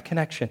 Make that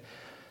connection.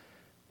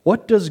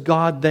 What does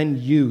God then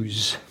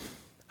use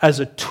as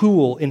a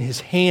tool in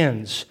His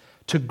hands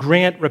to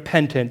grant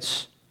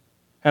repentance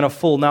and a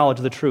full knowledge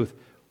of the truth?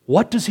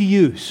 What does He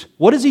use?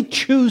 What does He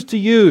choose to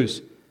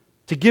use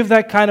to give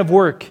that kind of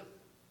work?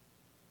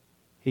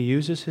 He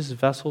uses His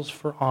vessels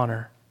for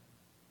honor,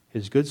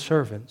 His good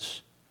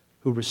servants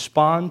who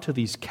respond to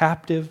these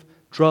captive,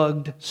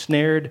 drugged,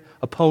 snared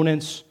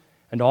opponents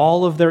and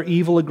all of their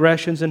evil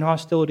aggressions and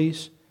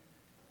hostilities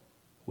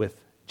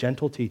with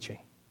gentle teaching,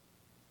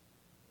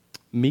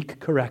 meek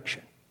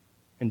correction,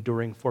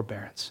 enduring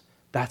forbearance.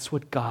 That's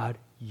what God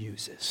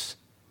uses.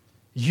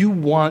 You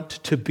want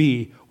to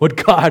be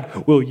what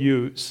God will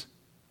use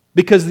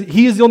because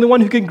He is the only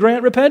one who can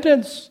grant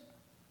repentance.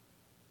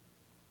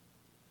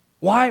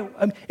 Why?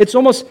 It's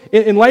almost,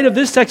 in light of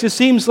this text, it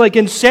seems like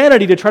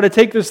insanity to try to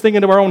take this thing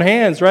into our own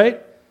hands,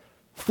 right?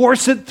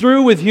 Force it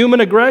through with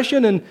human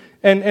aggression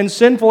and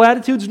sinful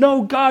attitudes.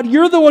 No, God,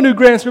 you're the one who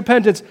grants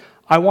repentance.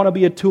 I want to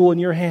be a tool in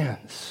your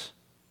hands.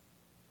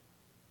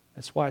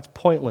 That's why it's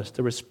pointless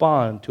to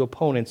respond to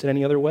opponents in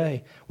any other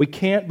way. We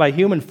can't, by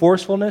human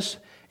forcefulness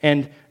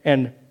and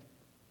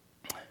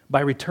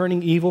by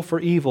returning evil for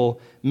evil,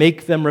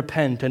 make them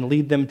repent and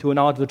lead them to a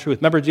knowledge of the truth.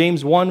 Remember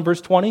James 1,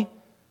 verse 20?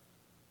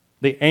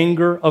 The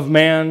anger of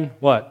man,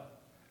 what?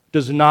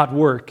 Does not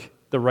work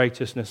the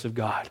righteousness of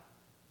God.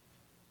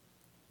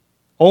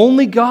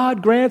 Only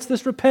God grants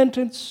this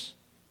repentance.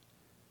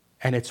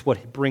 And it's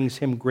what brings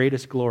Him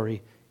greatest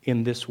glory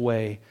in this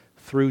way,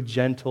 through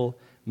gentle,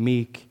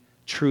 meek,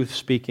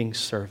 truth-speaking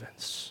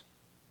servants.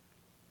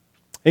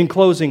 In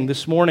closing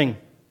this morning,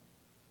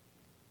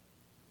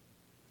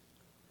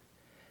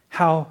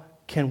 how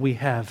can we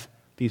have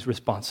these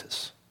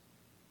responses?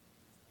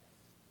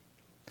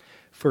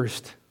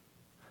 First,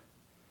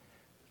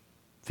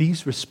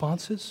 these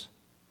responses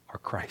are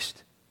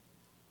Christ.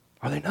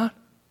 Are they not?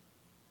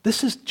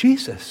 This is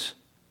Jesus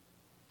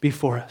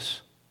before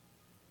us.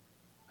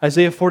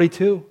 Isaiah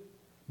 42,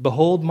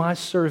 behold my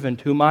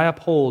servant whom I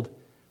uphold,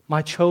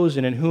 my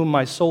chosen in whom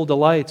my soul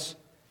delights.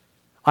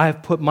 I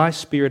have put my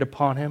spirit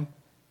upon him.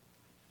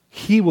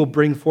 He will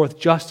bring forth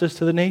justice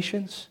to the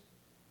nations.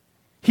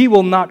 He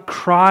will not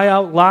cry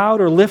out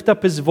loud or lift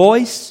up his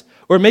voice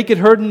or make it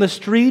heard in the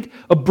street.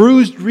 A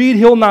bruised reed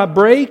he'll not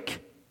break.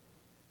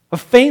 A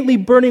faintly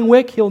burning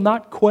wick he'll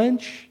not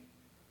quench.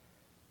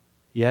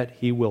 Yet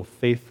he will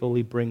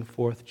faithfully bring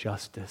forth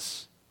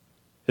justice.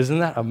 Isn't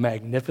that a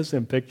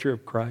magnificent picture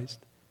of Christ?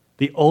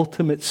 The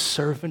ultimate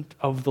servant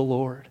of the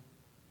Lord.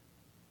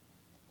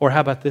 Or how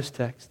about this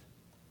text?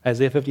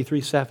 Isaiah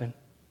 53:7.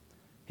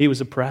 He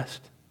was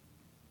oppressed.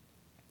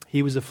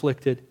 He was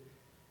afflicted,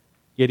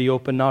 yet he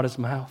opened not his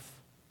mouth.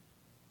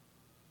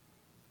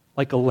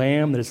 Like a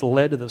lamb that is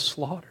led to the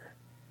slaughter,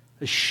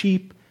 a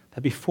sheep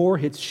that before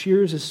its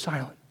shears is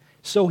silent,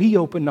 so he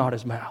opened not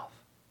his mouth.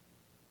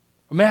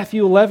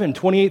 Matthew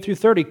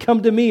 11:28-30.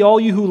 Come to me, all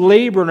you who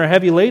labor and are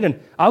heavy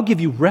laden. I'll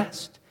give you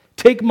rest.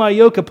 Take my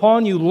yoke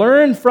upon you.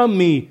 Learn from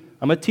me.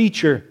 I'm a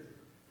teacher,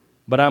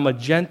 but I'm a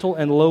gentle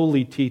and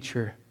lowly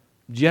teacher.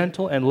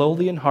 Gentle and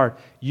lowly in heart.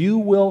 You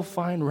will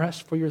find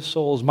rest for your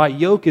souls. My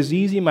yoke is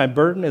easy, my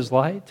burden is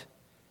light.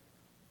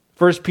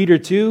 1 Peter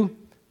 2,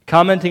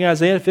 commenting on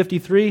Isaiah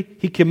 53,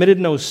 he committed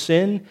no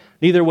sin,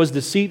 neither was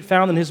deceit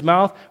found in his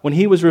mouth. When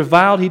he was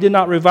reviled, he did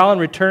not revile in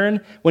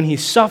return. When he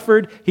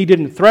suffered, he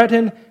didn't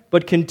threaten,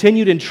 but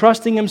continued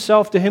entrusting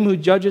himself to him who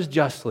judges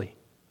justly.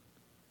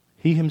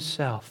 He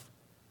himself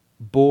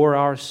bore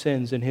our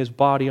sins in his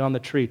body on the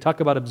tree. Talk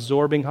about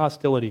absorbing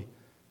hostility,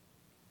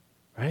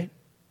 right?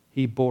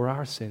 He bore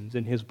our sins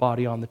in his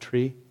body on the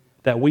tree,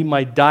 that we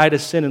might die to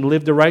sin and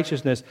live to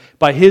righteousness.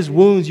 By his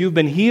wounds you've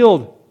been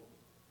healed.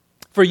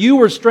 For you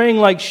were straying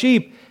like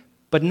sheep,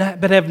 but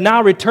have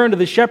now returned to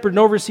the shepherd and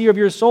overseer of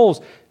your souls.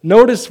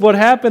 Notice what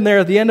happened there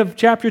at the end of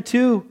chapter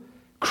 2.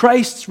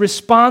 Christ's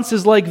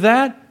responses like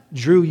that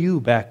drew you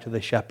back to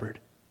the shepherd.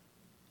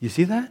 You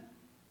see that?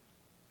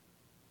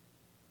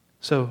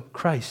 So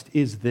Christ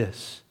is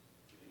this.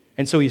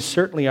 And so he's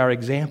certainly our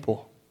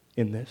example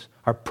in this,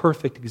 our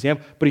perfect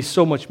example, but he's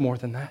so much more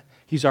than that.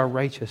 He's our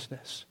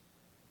righteousness,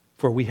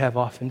 for we have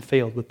often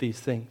failed with these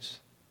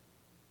things.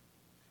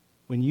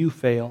 When you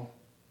fail,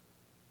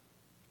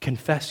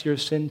 confess your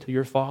sin to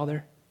your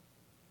Father,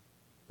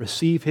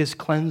 receive his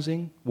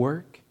cleansing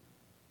work,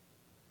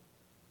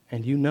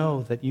 and you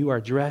know that you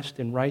are dressed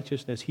in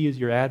righteousness. He is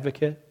your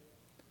advocate.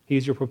 He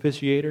is your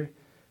propitiator.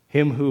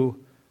 Him who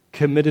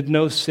committed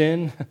no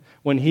sin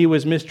when he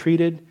was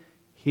mistreated,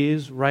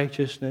 his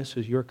righteousness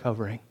is your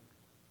covering.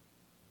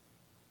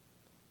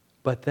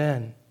 But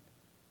then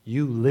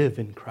you live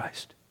in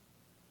Christ,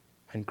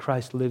 and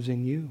Christ lives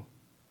in you.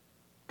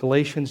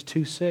 Galatians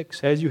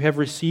 2:6, as you have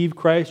received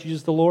Christ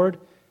Jesus the Lord,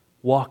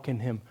 walk in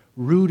him,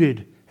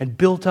 rooted and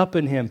built up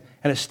in him,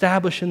 and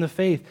established in the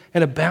faith,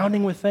 and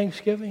abounding with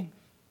thanksgiving.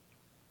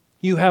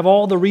 You have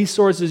all the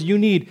resources you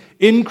need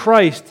in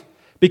Christ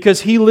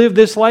because He lived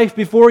this life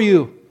before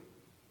you.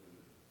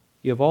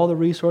 You have all the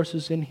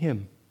resources in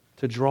Him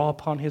to draw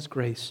upon His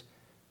grace.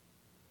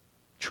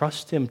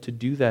 Trust Him to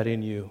do that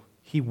in you.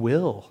 He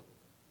will.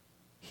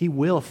 He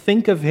will.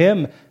 Think of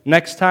Him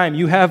next time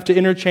you have to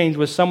interchange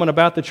with someone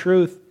about the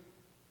truth.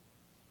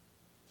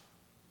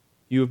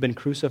 You have been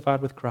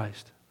crucified with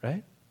Christ,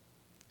 right?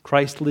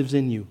 Christ lives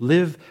in you.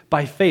 Live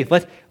by faith.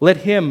 Let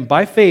Him,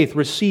 by faith,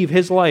 receive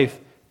His life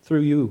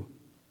through you.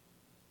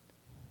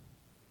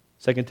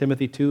 2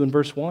 Timothy 2 and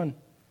verse 1.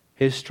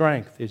 His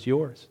strength is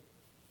yours.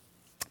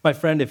 My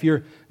friend, if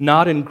you're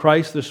not in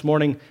Christ this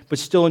morning, but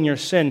still in your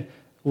sin,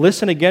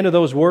 listen again to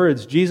those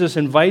words. Jesus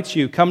invites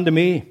you, come to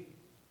me.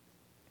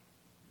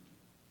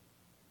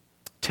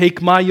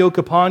 Take my yoke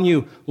upon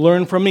you,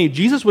 learn from me.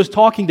 Jesus was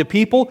talking to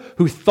people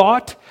who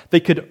thought they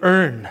could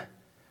earn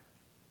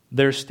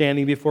their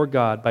standing before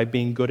God by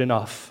being good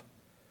enough.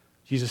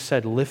 Jesus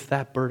said, lift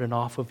that burden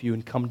off of you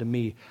and come to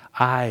me.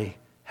 I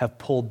have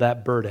pulled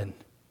that burden.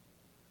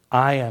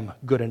 I am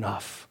good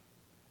enough,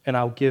 and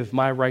I'll give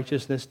my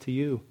righteousness to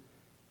you.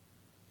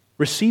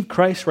 Receive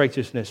Christ's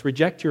righteousness.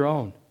 Reject your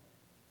own.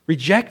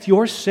 Reject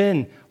your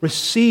sin.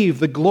 Receive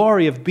the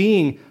glory of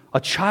being a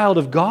child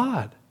of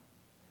God.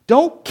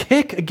 Don't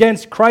kick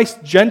against Christ's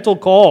gentle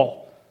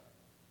call.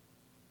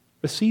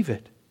 Receive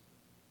it.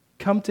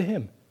 Come to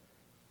Him.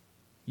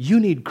 You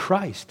need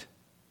Christ.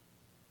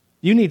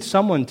 You need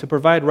someone to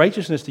provide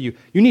righteousness to you.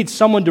 You need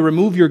someone to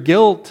remove your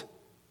guilt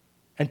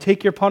and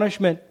take your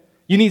punishment.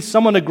 You need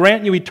someone to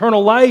grant you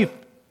eternal life.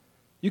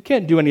 You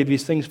can't do any of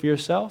these things for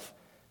yourself.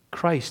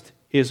 Christ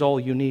is all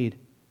you need.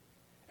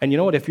 And you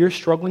know what? If you're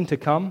struggling to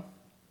come,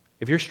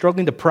 if you're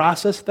struggling to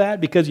process that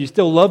because you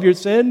still love your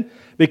sin,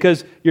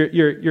 because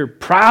you're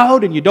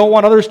proud and you don't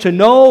want others to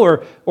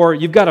know, or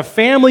you've got a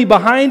family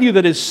behind you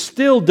that is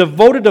still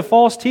devoted to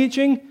false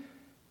teaching,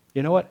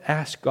 you know what?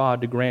 Ask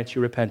God to grant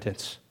you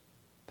repentance.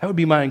 That would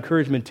be my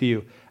encouragement to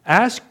you.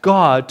 Ask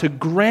God to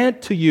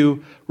grant to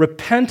you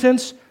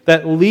repentance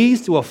that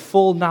leads to a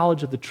full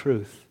knowledge of the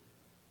truth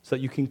so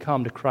that you can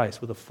come to Christ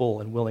with a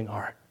full and willing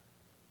heart.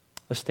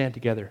 Let's stand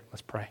together.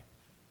 Let's pray.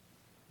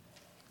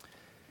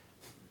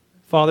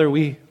 Father,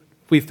 we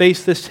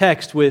face this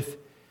text with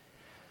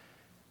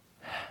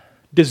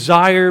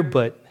desire,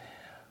 but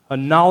a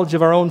knowledge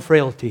of our own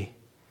frailty,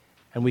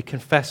 and we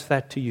confess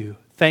that to you.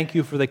 Thank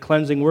you for the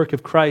cleansing work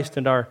of Christ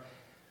and our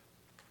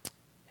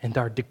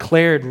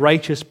declared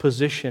righteous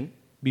position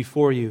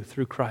before you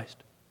through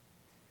Christ.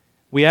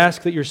 We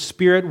ask that your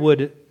Spirit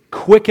would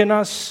quicken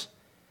us,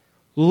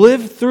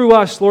 live through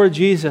us, Lord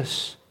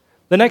Jesus.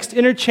 The next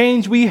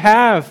interchange we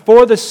have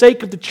for the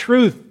sake of the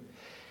truth,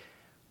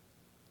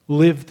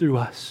 live through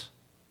us.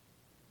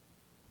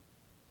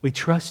 We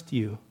trust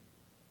you.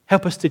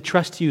 Help us to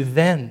trust you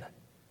then,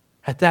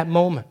 at that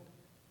moment,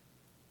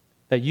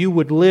 that you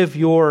would live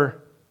your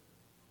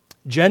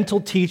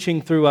gentle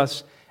teaching through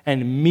us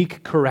and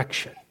meek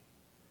correction.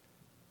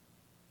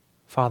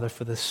 Father,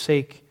 for the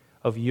sake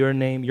of your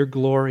name, your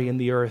glory in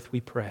the earth,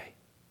 we pray.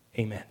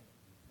 Amen.